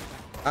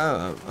 but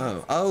Well,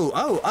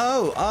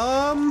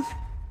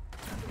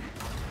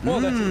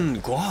 that's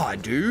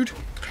God, dude.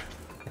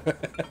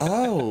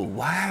 Oh,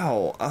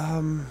 wow.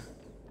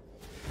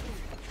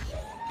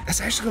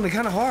 That's actually gonna be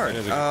kind of hard.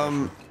 There's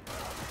a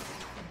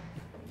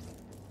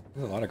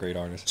lot of great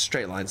artists.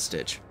 Straight Line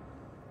Stitch.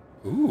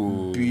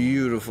 Ooh.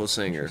 Beautiful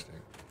singer. Interesting.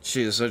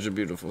 She is such a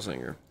beautiful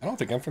singer. I don't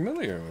think I'm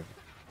familiar with it.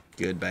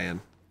 Good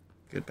band.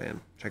 Good band.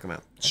 Check them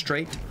out.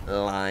 Straight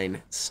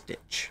Line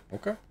Stitch.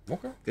 Okay.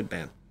 Okay. Good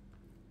band.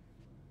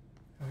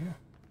 Oh, yeah.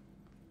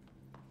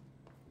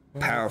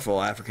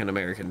 Powerful African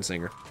American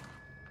singer.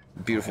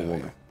 Beautiful hell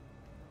woman.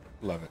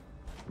 yeah. Love it.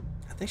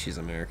 I think she's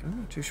American. I'm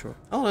not too sure.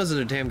 All I know is it's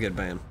a damn good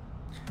band.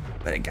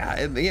 But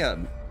yeah.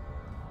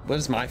 What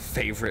is my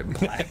favorite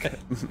black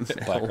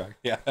Black Rock.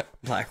 Yeah.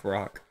 Black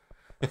rock.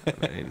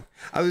 I mean,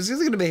 I was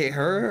either gonna be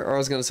her or I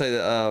was gonna say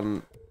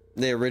that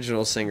the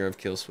original singer of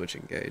Kill Switch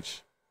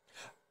Engage.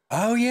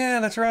 Oh, yeah,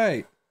 that's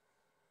right.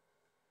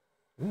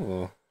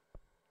 Ooh.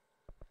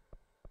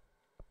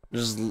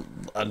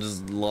 I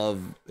just love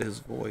his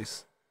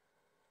voice.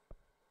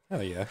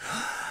 Hell yeah.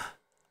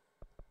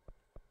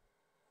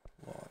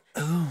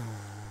 Oh,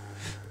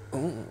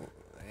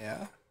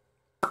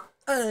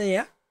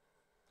 yeah.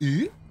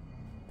 Yeah.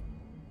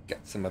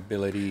 Got some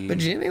ability. But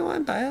Jimmy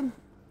wasn't bad.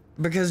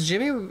 Because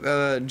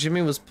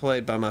Jimmy was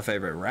played by my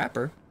favorite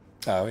rapper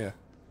Oh, yeah.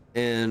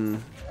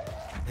 in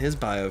his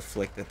bio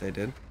flick that they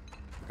did.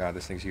 God,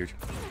 this thing's huge.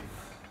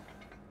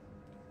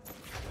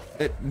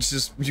 It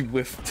just, you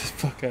whiffed the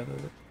fuck out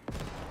of it.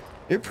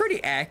 You're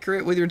pretty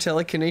accurate with your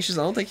telekinesis.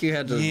 I don't think you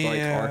had to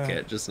like arc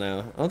it just now.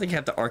 I don't think you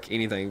have to arc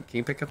anything. Can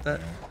you pick up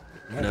that?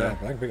 Not No. that,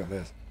 but I can pick up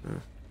this.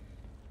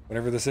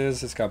 Whatever this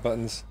is, it's got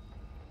buttons.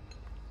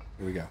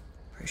 Here we go.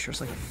 Pretty sure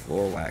it's like a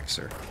floor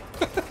waxer.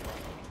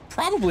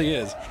 Probably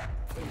is.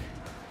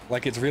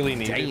 Like it's really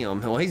needed.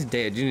 Damn, well he's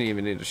dead. You didn't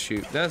even need to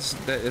shoot. This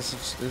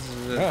is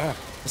I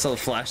saw the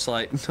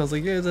flashlight. I was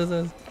like, yeah,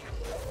 that's.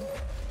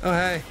 Oh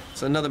hey,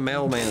 it's another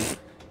mailman.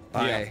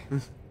 Bye. Yeah.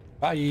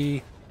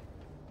 Bye.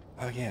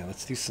 Oh yeah,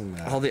 let's do some.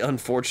 All the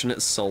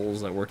unfortunate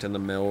souls that worked in the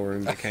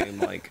mailroom became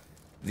like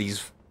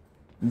these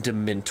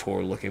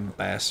Dementor-looking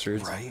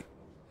bastards. Right.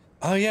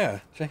 Oh yeah,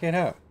 check it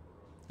out.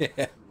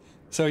 Yeah.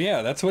 So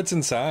yeah, that's what's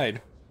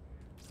inside.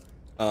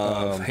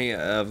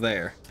 Of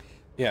there.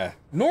 Yeah,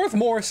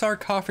 Northmore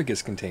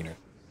sarcophagus container.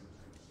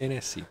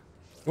 NSC.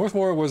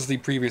 Northmore was the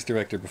previous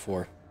director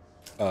before,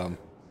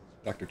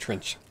 Dr.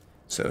 Trench.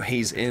 So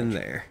he's in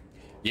there.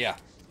 Yeah,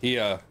 he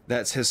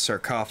That's his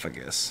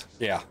sarcophagus.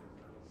 yeah,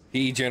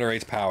 he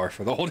generates power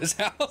for the oldest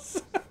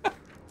house.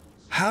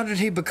 How did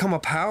he become a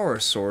power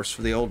source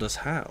for the oldest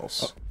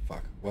house? Oh,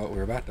 fuck. Well,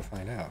 we're about to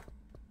find out.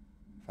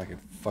 If I could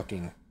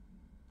fucking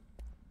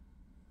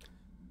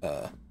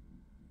NSC.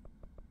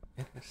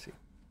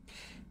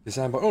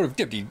 Designed by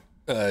Deputy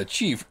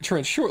Chief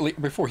Trent shortly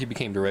before he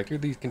became director,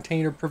 the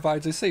container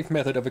provides a safe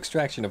method of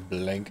extraction of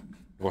blank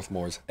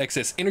Northmore's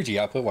excess energy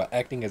output while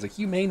acting as a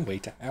humane way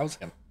to house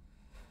him.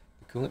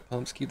 The coolant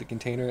pumps keep the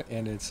container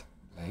and its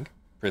blank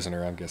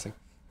prisoner, I'm guessing,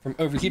 from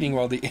overheating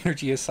while the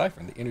energy is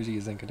siphoned. The energy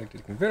is then conducted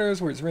to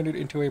converters where it's rendered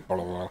into a blah,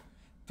 blah, blah,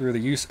 through the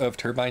use of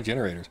turbine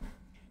generators.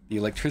 The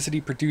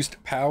electricity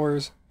produced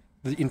powers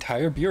the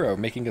entire bureau,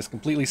 making us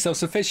completely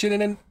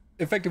self-sufficient and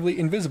effectively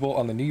invisible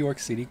on the New York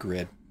City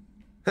grid.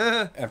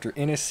 After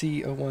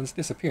NSC-01's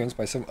disappearance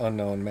by some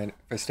unknown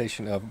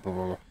manifestation of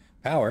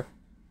power,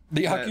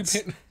 the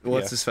occupant...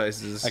 What's his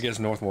face is? I guess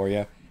Northmore,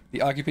 yeah.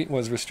 The occupant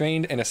was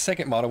restrained and a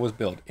second model was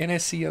built.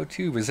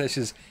 NSC-02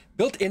 possesses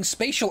built-in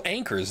spatial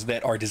anchors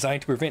that are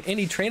designed to prevent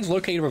any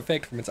translocative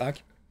effect from its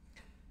occupant.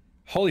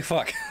 Holy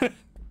fuck.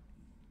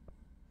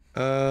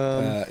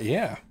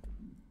 Yeah.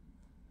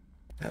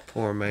 That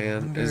poor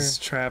man is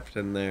trapped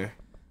in there.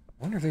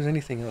 Wonder if there's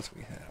anything else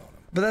we had on him.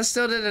 But that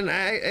still didn't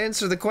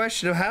answer the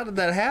question of how did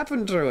that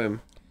happen to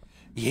him?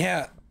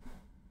 Yeah.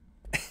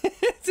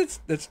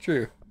 That's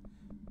true.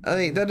 I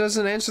mean, that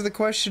doesn't answer the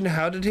question.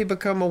 How did he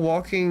become a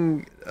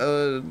walking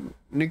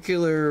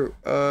nuclear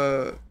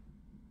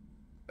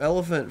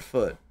elephant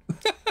foot?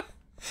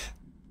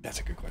 That's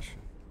a good question.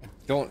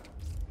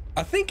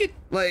 I think it...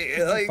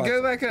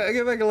 Go back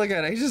and look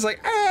at it. He's just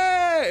like,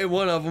 ah! In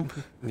one of them.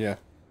 Yeah.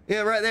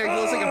 Yeah, right there. He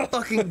looks like a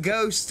fucking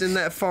ghost in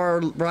that far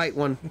right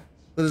one.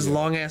 With his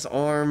long ass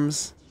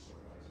arms.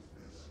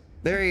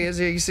 There he is.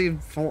 Yeah, you see.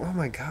 Oh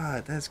my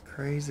god, that's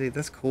crazy.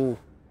 That's cool.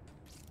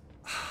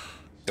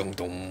 Dum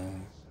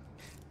dum.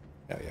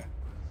 Oh yeah,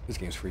 this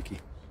game's freaky.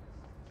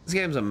 This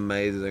game's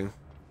amazing.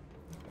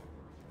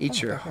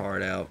 Eat your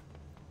heart out.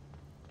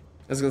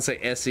 I was gonna say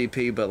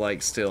SCP, but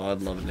like, still,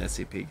 I'd love an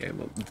SCP game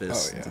with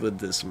this with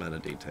this amount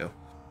of detail.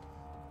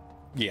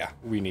 Yeah,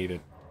 we need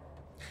it.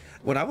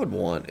 What I would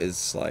want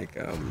is like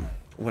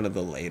one of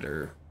the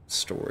later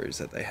stories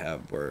that they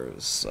have where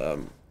it's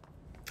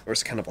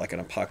kind of like an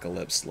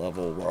apocalypse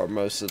level where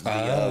most of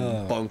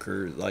the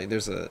bunker, like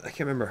there's I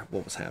can't remember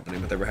what was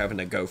happening, but they were having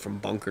to go from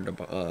bunker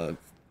to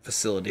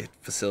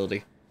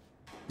facility.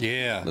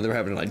 Yeah. And they were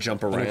having to like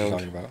jump I know what you're around.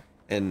 talking about.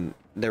 and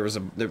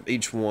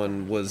each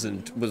one was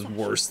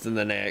worse than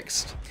the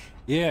next.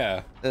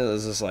 Yeah. It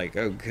was just like,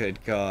 oh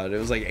good god, it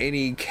was like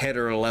any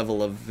Keter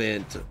level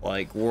event,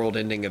 like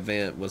world-ending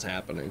event, was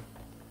happening.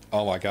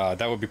 Oh my god,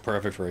 that would be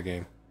perfect for a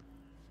game.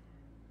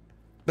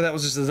 But that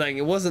was just the thing.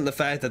 It wasn't the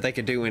fact that they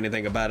could do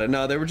anything about it.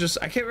 No, they were just,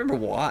 I can't remember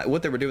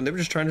what they were doing. They were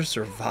just trying to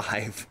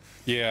survive.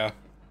 Yeah.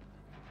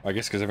 I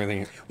guess because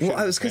everything. Well,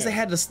 it was because they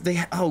had this.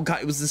 Oh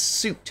god, it was this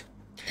suit.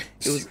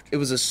 It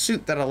was a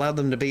suit that allowed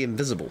them to be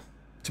invisible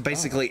to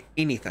basically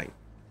anything.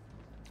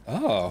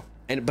 Oh.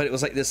 But it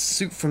was like this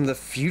suit from the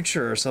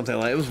future or something.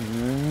 Like, it was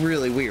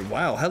really weird.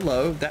 Wow,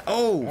 hello.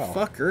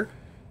 Fucker.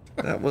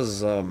 That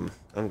was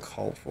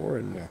uncalled for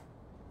and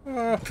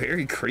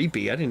very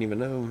creepy. I didn't even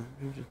know.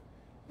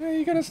 Yeah,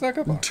 you gotta snuck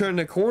up on. Turned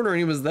the corner and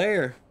he was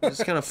there,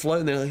 just kind of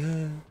floating there,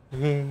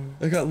 like,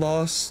 I got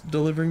lost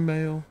delivering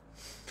mail.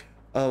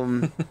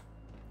 But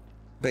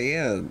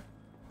yeah,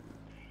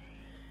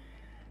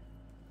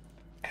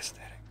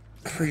 Aesthetic.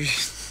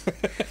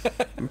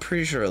 I'm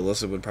pretty sure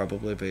Alyssa would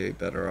probably be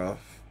better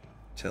off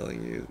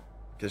telling you,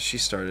 because she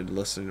started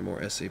listening to more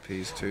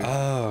SCPs too.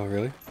 Oh,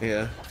 really?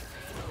 Yeah.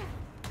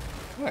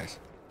 Nice.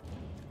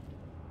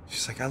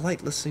 She's like, I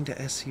like listening to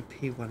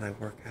SCP when I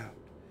work out.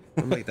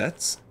 I'm like,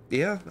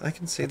 yeah, I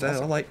can see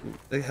that. Awesome.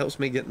 It helps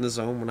me get in the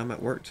zone when I'm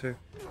at work too.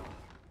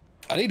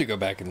 I need to go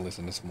back and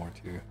listen to some more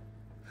too.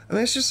 I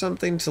mean, it's just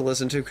something to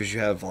listen to because you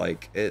have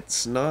like,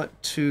 it's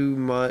not too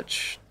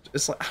much.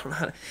 It's like,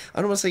 I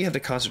don't want to say you have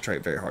to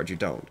concentrate very hard. You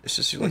don't. It's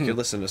just like you're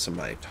listening to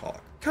somebody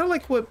talk. Kind of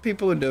like what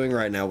people are doing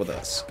right now with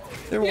us.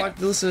 They're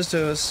listening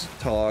to us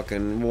talk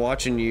and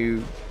watching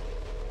you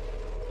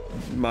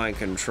mind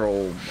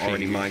control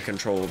already mind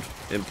controlled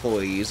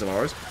employees of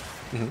ours.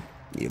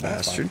 You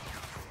bastard.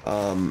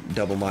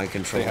 Double mind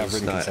control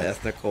is not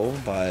ethical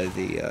by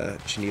the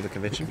Geneva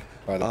Convention.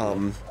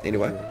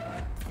 Anyway,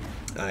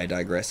 I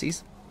digressy.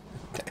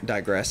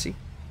 The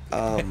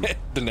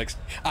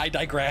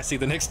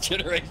next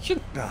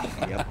generation.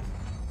 Oh, yep.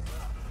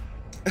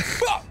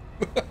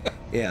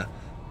 Yeah.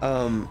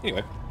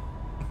 Anyway.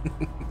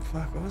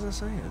 Fuck, what was I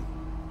saying?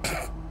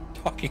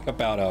 Talking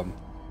about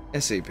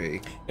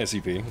SCP.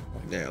 SCP.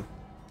 Yeah.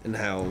 And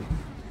how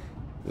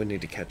we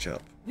need to catch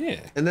up. Yeah.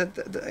 And the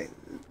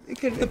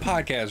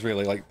podcast,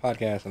 really, like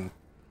podcasts and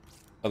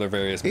other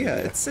various media.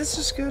 media. It's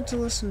just good to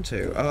listen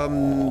to.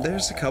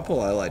 There's a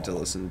couple I like to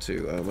listen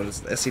to. What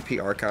is it? SCP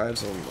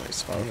Archives on like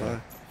Spotify. Yeah.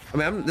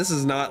 I mean, this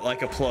is not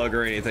like a plug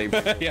or anything.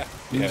 Yeah.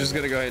 I'm just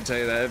gonna go ahead and tell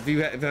you that if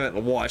you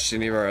haven't watched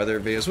any of our other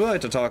videos, we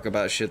like to talk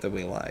about shit that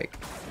we like.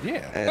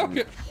 Yeah.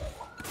 And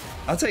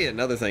I'll tell you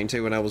another thing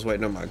too. When I was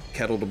waiting on my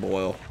kettle to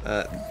boil,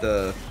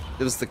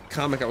 it was the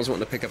comic I was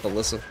wanting to pick up,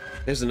 Alyssa.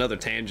 There's another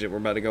tangent we're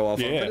about to go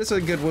off on, but it's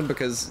a good one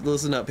because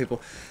listen up,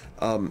 people.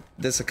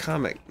 There's a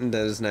comic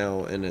that is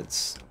now in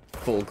its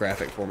full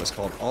graphic form. It's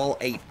called All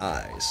 8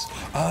 Eyes.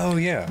 Oh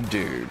yeah,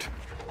 dude.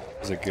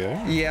 Is it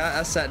good? Yeah,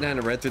 I sat down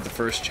and read through the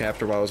first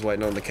chapter while I was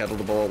waiting on the kettle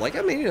to boil. Like,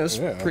 I mean, you know, it's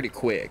pretty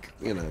quick,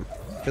 you know,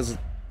 because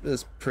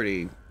it's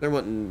pretty. There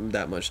wasn't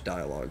that much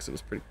dialogue, so it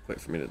was pretty quick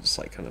for me to just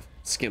like kind of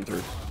skim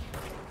through,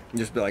 and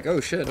just be like, oh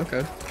shit,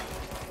 okay.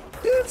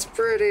 It's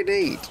pretty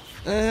neat.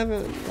 I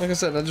haven't, like I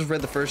said, I just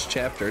read the first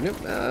chapter, and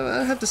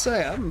I have to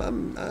say, I'm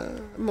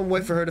gonna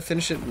wait for her to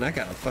finish it, and I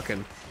got a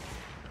fucking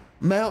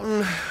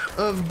mountain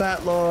of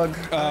backlog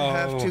I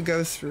have to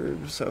go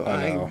through, so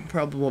I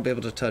probably won't be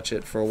able to touch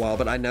it for a while,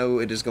 but I know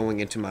it is going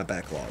into my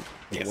backlog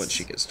once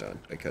she gets done,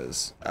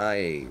 because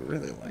I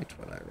really liked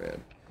what I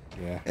read.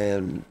 Yeah.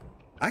 And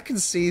I could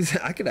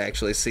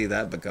actually see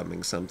that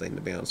becoming something,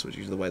 to be honest with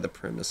you. The way the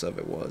premise of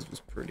it was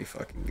pretty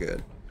fucking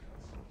good.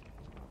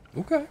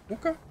 Okay.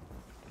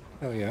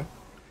 Hell yeah.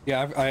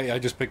 Yeah, I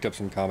just picked up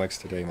some comics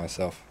today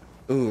myself.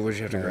 Ooh, what'd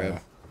you have to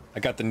grab? I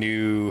got the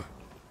new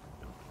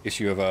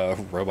issue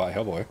of Robot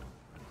Hellboy.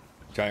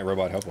 Giant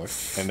Robot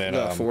Hellboy. And then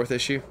the 4th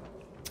issue?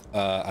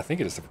 I think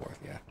it is the 4th,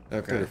 yeah.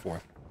 Okay. 3rd or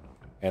 4th.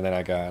 And then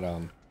I got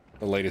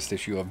the latest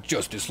issue of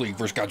Justice League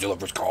vs. Godzilla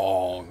vs.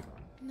 Kong.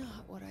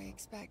 Not what I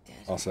expected.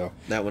 Also.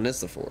 That one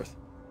is the 4th.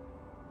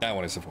 That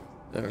one is the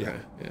 4th. Okay,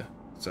 yeah.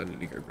 So I need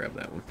to go grab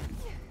that one.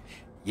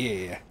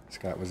 Yeah.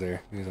 Scott was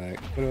there. He was like,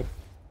 what up?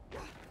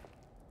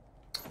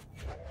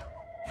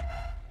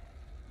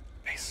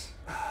 Nice.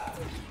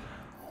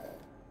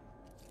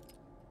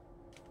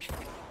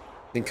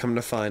 And come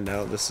to find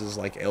out, this is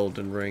like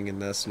Elden Ring,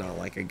 and that's not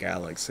like a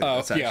galaxy. Oh,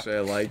 it's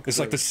actually like it's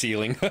like the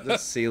ceiling. The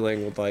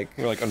ceiling with like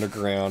we're like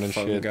underground and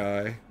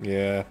fungi. Shit.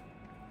 Yeah.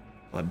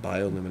 Like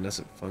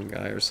bioluminescent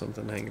fungi or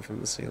something hanging from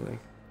the ceiling.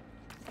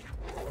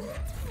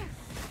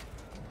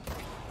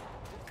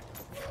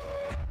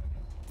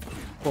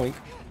 Boink.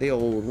 The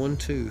old one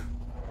too.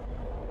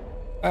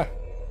 Ah.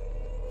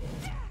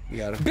 You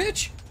got him.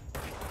 Bitch!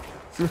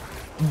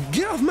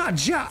 Get off my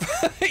job!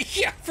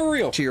 Yeah, for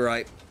real. To your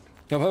right.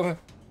 No.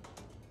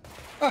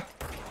 Ah.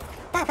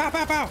 Pow, pow,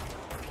 pow, pow.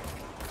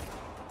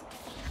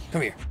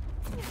 Come here.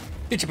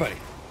 Get your buddy.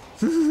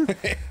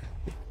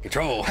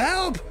 Control.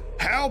 Help!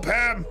 Help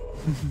him!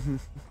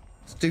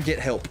 Let's do get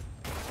help.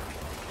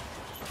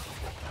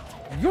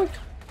 Yoink.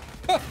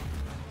 Ah.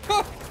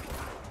 Ah.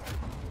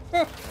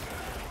 Ah!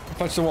 I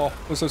punched the wall.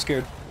 I was so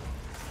scared.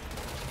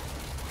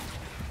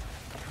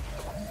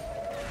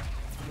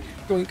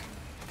 Doink.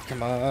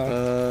 Come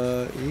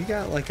on. You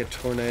got like a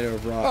tornado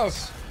of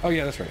rocks. Oh,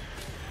 yeah, that's right.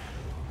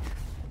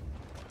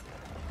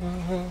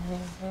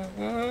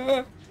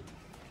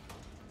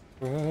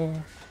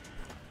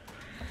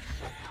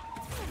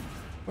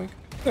 Boink.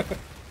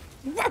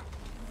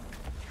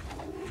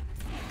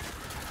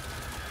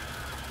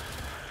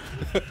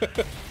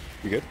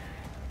 You good?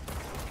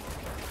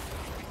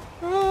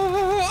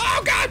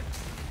 Oh God!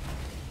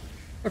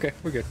 Okay,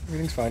 we're good.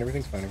 Everything's fine.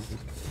 Everything's fine.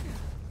 Everything's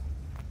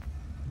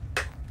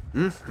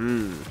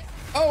fine.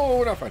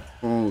 Oh, not fine.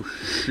 Oh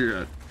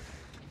shit.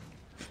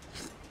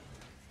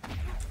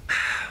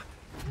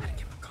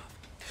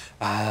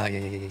 Ah,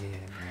 yeah.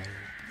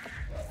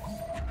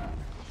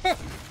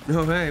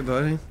 Oh hey,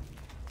 buddy.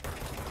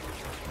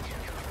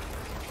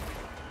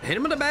 Hit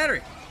him with the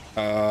battery.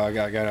 I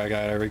got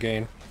it.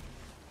 Regain.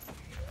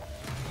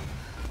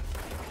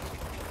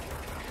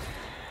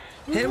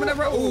 Hit him with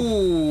the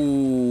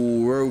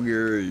Ooh,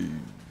 Rogaine.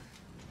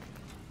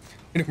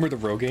 Hit him with the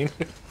Rogaine.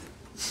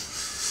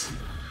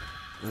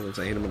 I was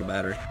hit him with a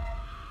battery.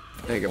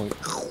 There you go.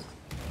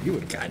 You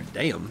would. God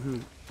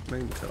damn.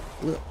 Made me feel.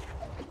 Look.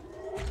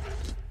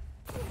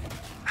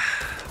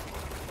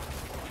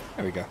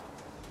 There we go.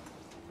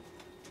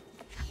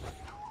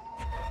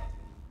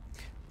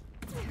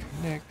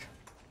 Connect.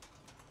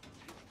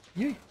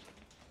 Yay.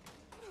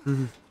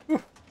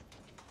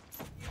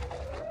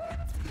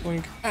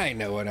 Boink. I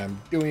know what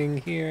I'm doing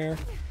here.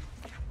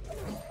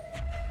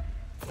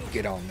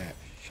 Get on that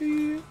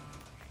shit.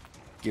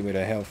 Give me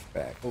the health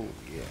back. Oh,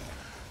 yeah.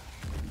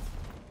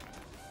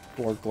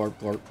 Glorp, glorp,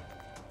 glorp.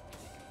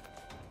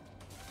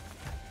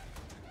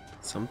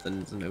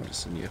 Something's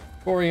noticing you.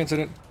 Quarry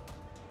incident.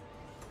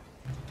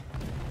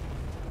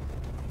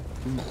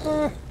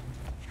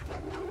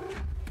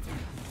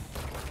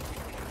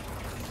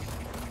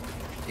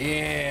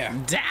 Yeah.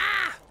 Die!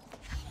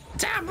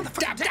 Die,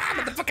 motherfucker! Die,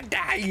 Motherfucker,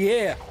 die!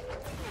 Yeah.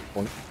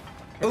 Boink.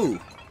 Ooh.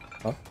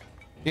 Huh?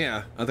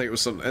 Yeah, I think it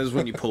was something. It was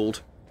when you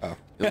pulled. Oh.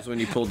 It was when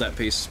you pulled that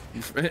piece.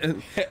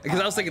 Because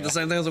I was thinking the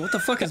same thing. I was like, what the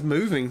fuck is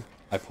moving?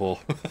 I pull.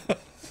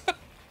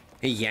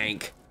 A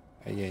yank.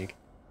 I yank.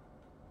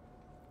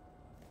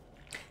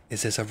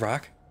 Is this a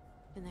rock?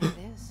 And there it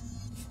is.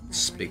 Right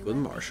Speak where with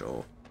you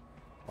Marshall.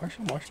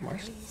 Marshall.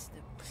 left. These,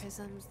 the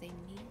prisms, they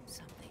mean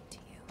something to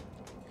you.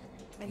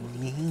 I need to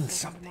Mean get this over to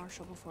something.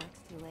 Marshall before it's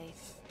too late.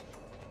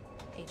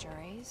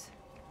 HRAs,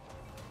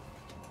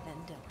 then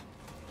Dylan.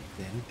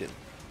 Then did.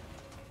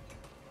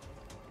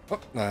 Oh,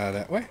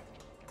 that way.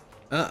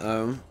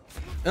 Uh-oh.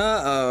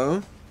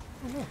 Uh-oh.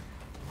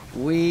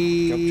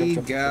 We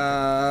Jump.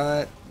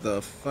 got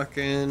the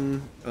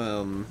fucking,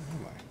 Oh my.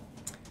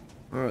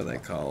 what are they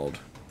called?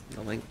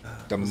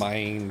 The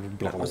mine.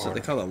 Blah, blah, What's it blah.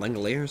 they call it?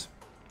 Langoliers?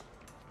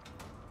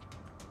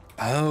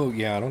 Oh,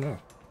 yeah, I don't know.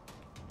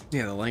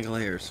 Yeah, the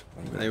Langoliers.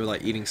 They were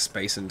like eating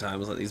space and time. It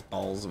was like these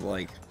balls of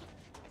like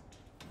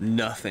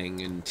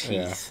nothing and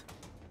teeth.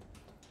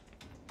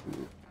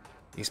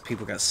 These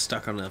people got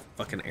stuck on a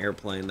fucking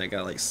airplane. They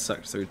got like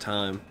sucked through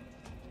time.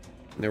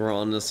 And they were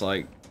on this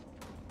like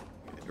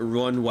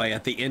runway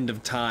at the end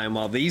of time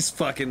while these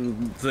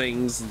fucking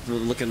things,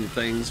 looking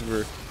things,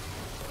 were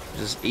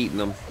just eating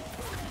them.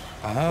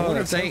 Oh,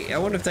 I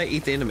wonder if they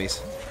eat the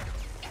enemies.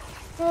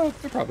 Oh,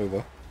 they probably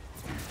will.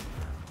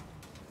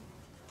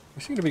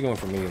 They seem to be going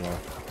for me, though.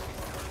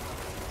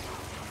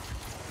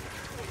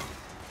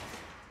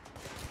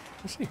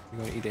 Let's see. You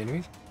gonna eat the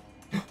enemies?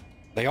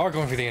 They are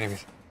going for the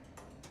enemies.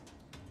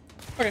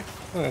 Okay,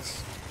 well,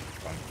 that's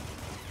fine.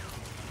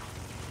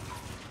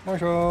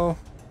 Marshall.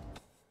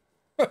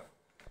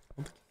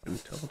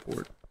 And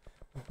teleport.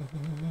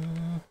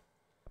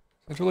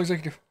 Central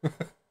Executive.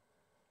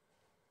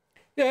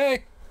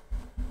 Yay!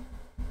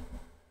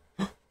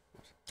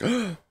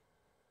 Whoa,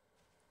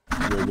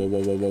 whoa,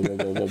 whoa, whoa, whoa,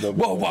 whoa, whoa, whoa,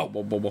 Whoa,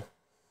 whoa, whoa, whoa.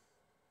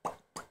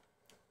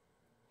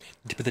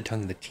 Tip of the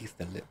tongue, the teeth,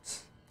 the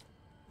lips.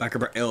 Back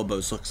of her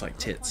elbows looks like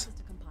tits. To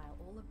compile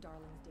all of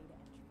Darling's data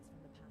entries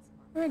from the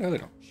past month. No, they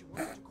don't. She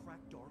wanted to crack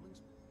Darling's.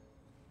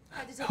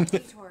 Had to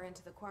take a detour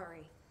into the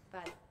quarry,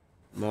 but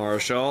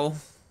Marshall.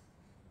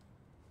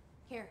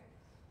 here.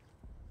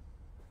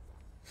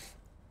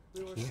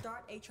 We will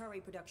start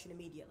HRA production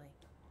immediately.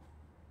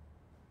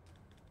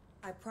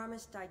 I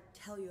promised I'd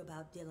tell you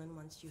about Dylan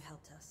once you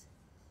helped us.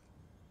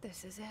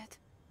 This is it.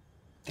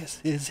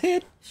 This is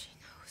it. She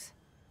knows.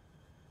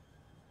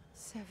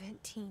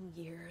 17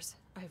 years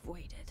I've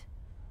waited.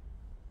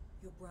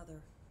 Your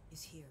brother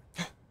is here.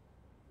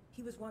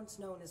 He was once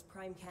known as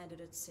Prime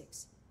Candidate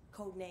 6,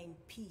 codename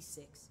P6.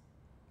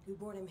 We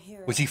brought him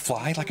here. Was he after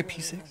fly the like a Darling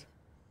P6? event.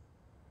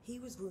 He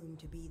was groomed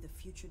to be the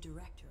future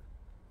director.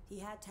 He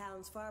had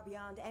talents far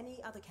beyond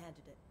any other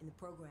candidate in the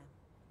program.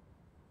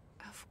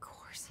 Of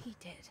course he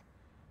did.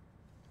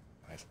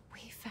 Nice.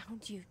 We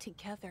found you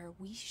together.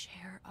 We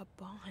share a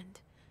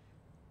bond.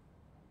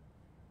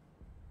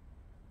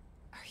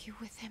 Are you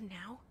with him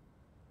now?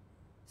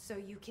 So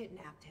you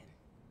kidnapped him.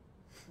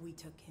 We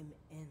took him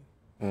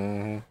in.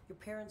 Your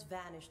parents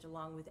vanished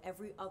along with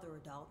every other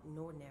adult in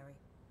Ordinary.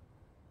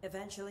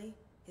 Eventually,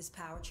 his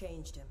power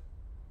changed him.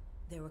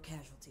 There were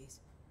casualties.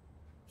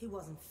 He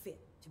wasn't fit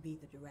to be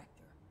the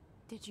director.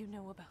 Did you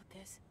know about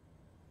this?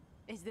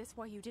 Is this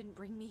why you didn't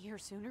bring me here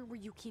sooner? Were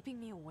you keeping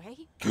me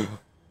away?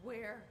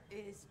 Where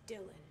is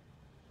Dylan?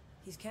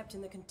 He's kept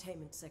in the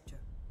containment sector,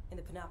 in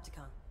the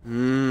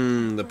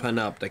Panopticon. The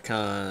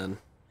Panopticon.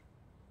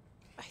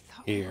 I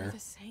thought we Here. were the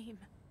same.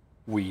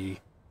 We.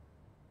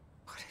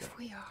 What if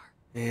we are?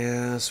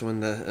 Yeah, that's when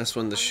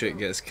the shit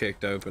gets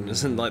kicked open.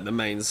 It's in like the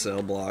main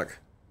cell block.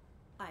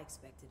 I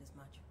expected as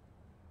much.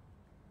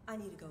 I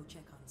need to go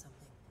check on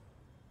something.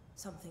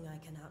 Something I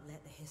cannot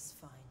let the Hiss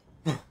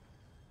find.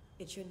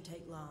 It shouldn't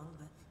take long,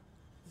 but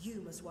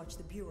you must watch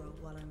the Bureau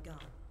while I'm gone.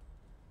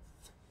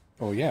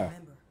 Oh yeah.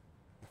 Remember,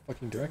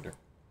 Fucking director.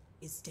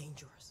 it's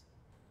dangerous.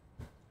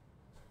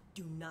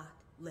 Do not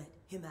let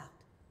him out,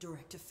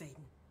 Director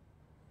Faden.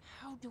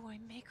 How do I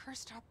make her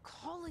stop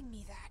calling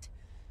me that?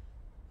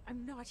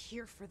 I'm not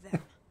here for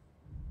them.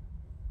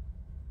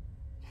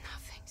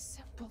 Nothing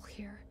simple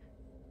here.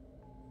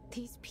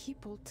 These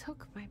people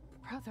took my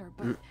brother,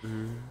 but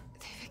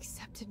they've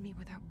accepted me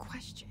without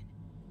question.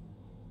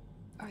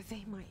 Are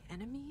they my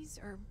enemies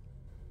or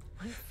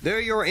my They're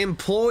your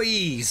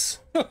employees.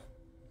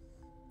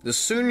 The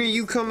sooner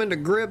you come into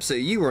grips that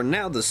you are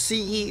now the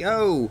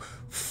CEO,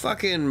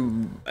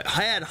 fucking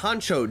head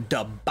honcho,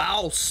 the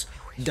boss,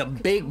 the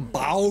big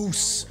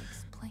boss.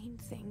 explain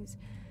things?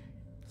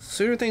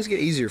 Sooner things get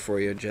easier for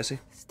you, Jesse.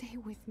 Stay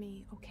with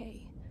me,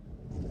 okay?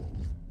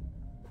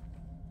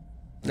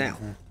 Now,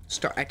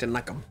 start acting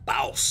like a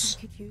boss.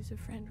 I could use a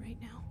friend right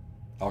now.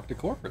 Talk to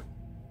corporate.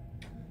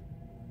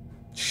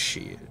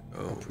 Shit.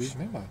 Oh, Approve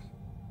memos.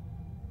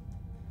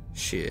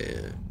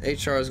 shit.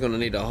 HR is gonna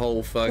need a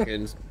whole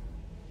fucking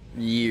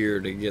year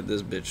to get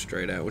this bitch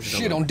straight out. What you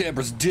Shit on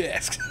Deborah's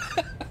desk.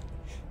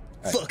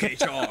 Fuck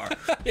HR.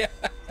 Yeah.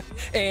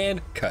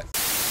 And cut.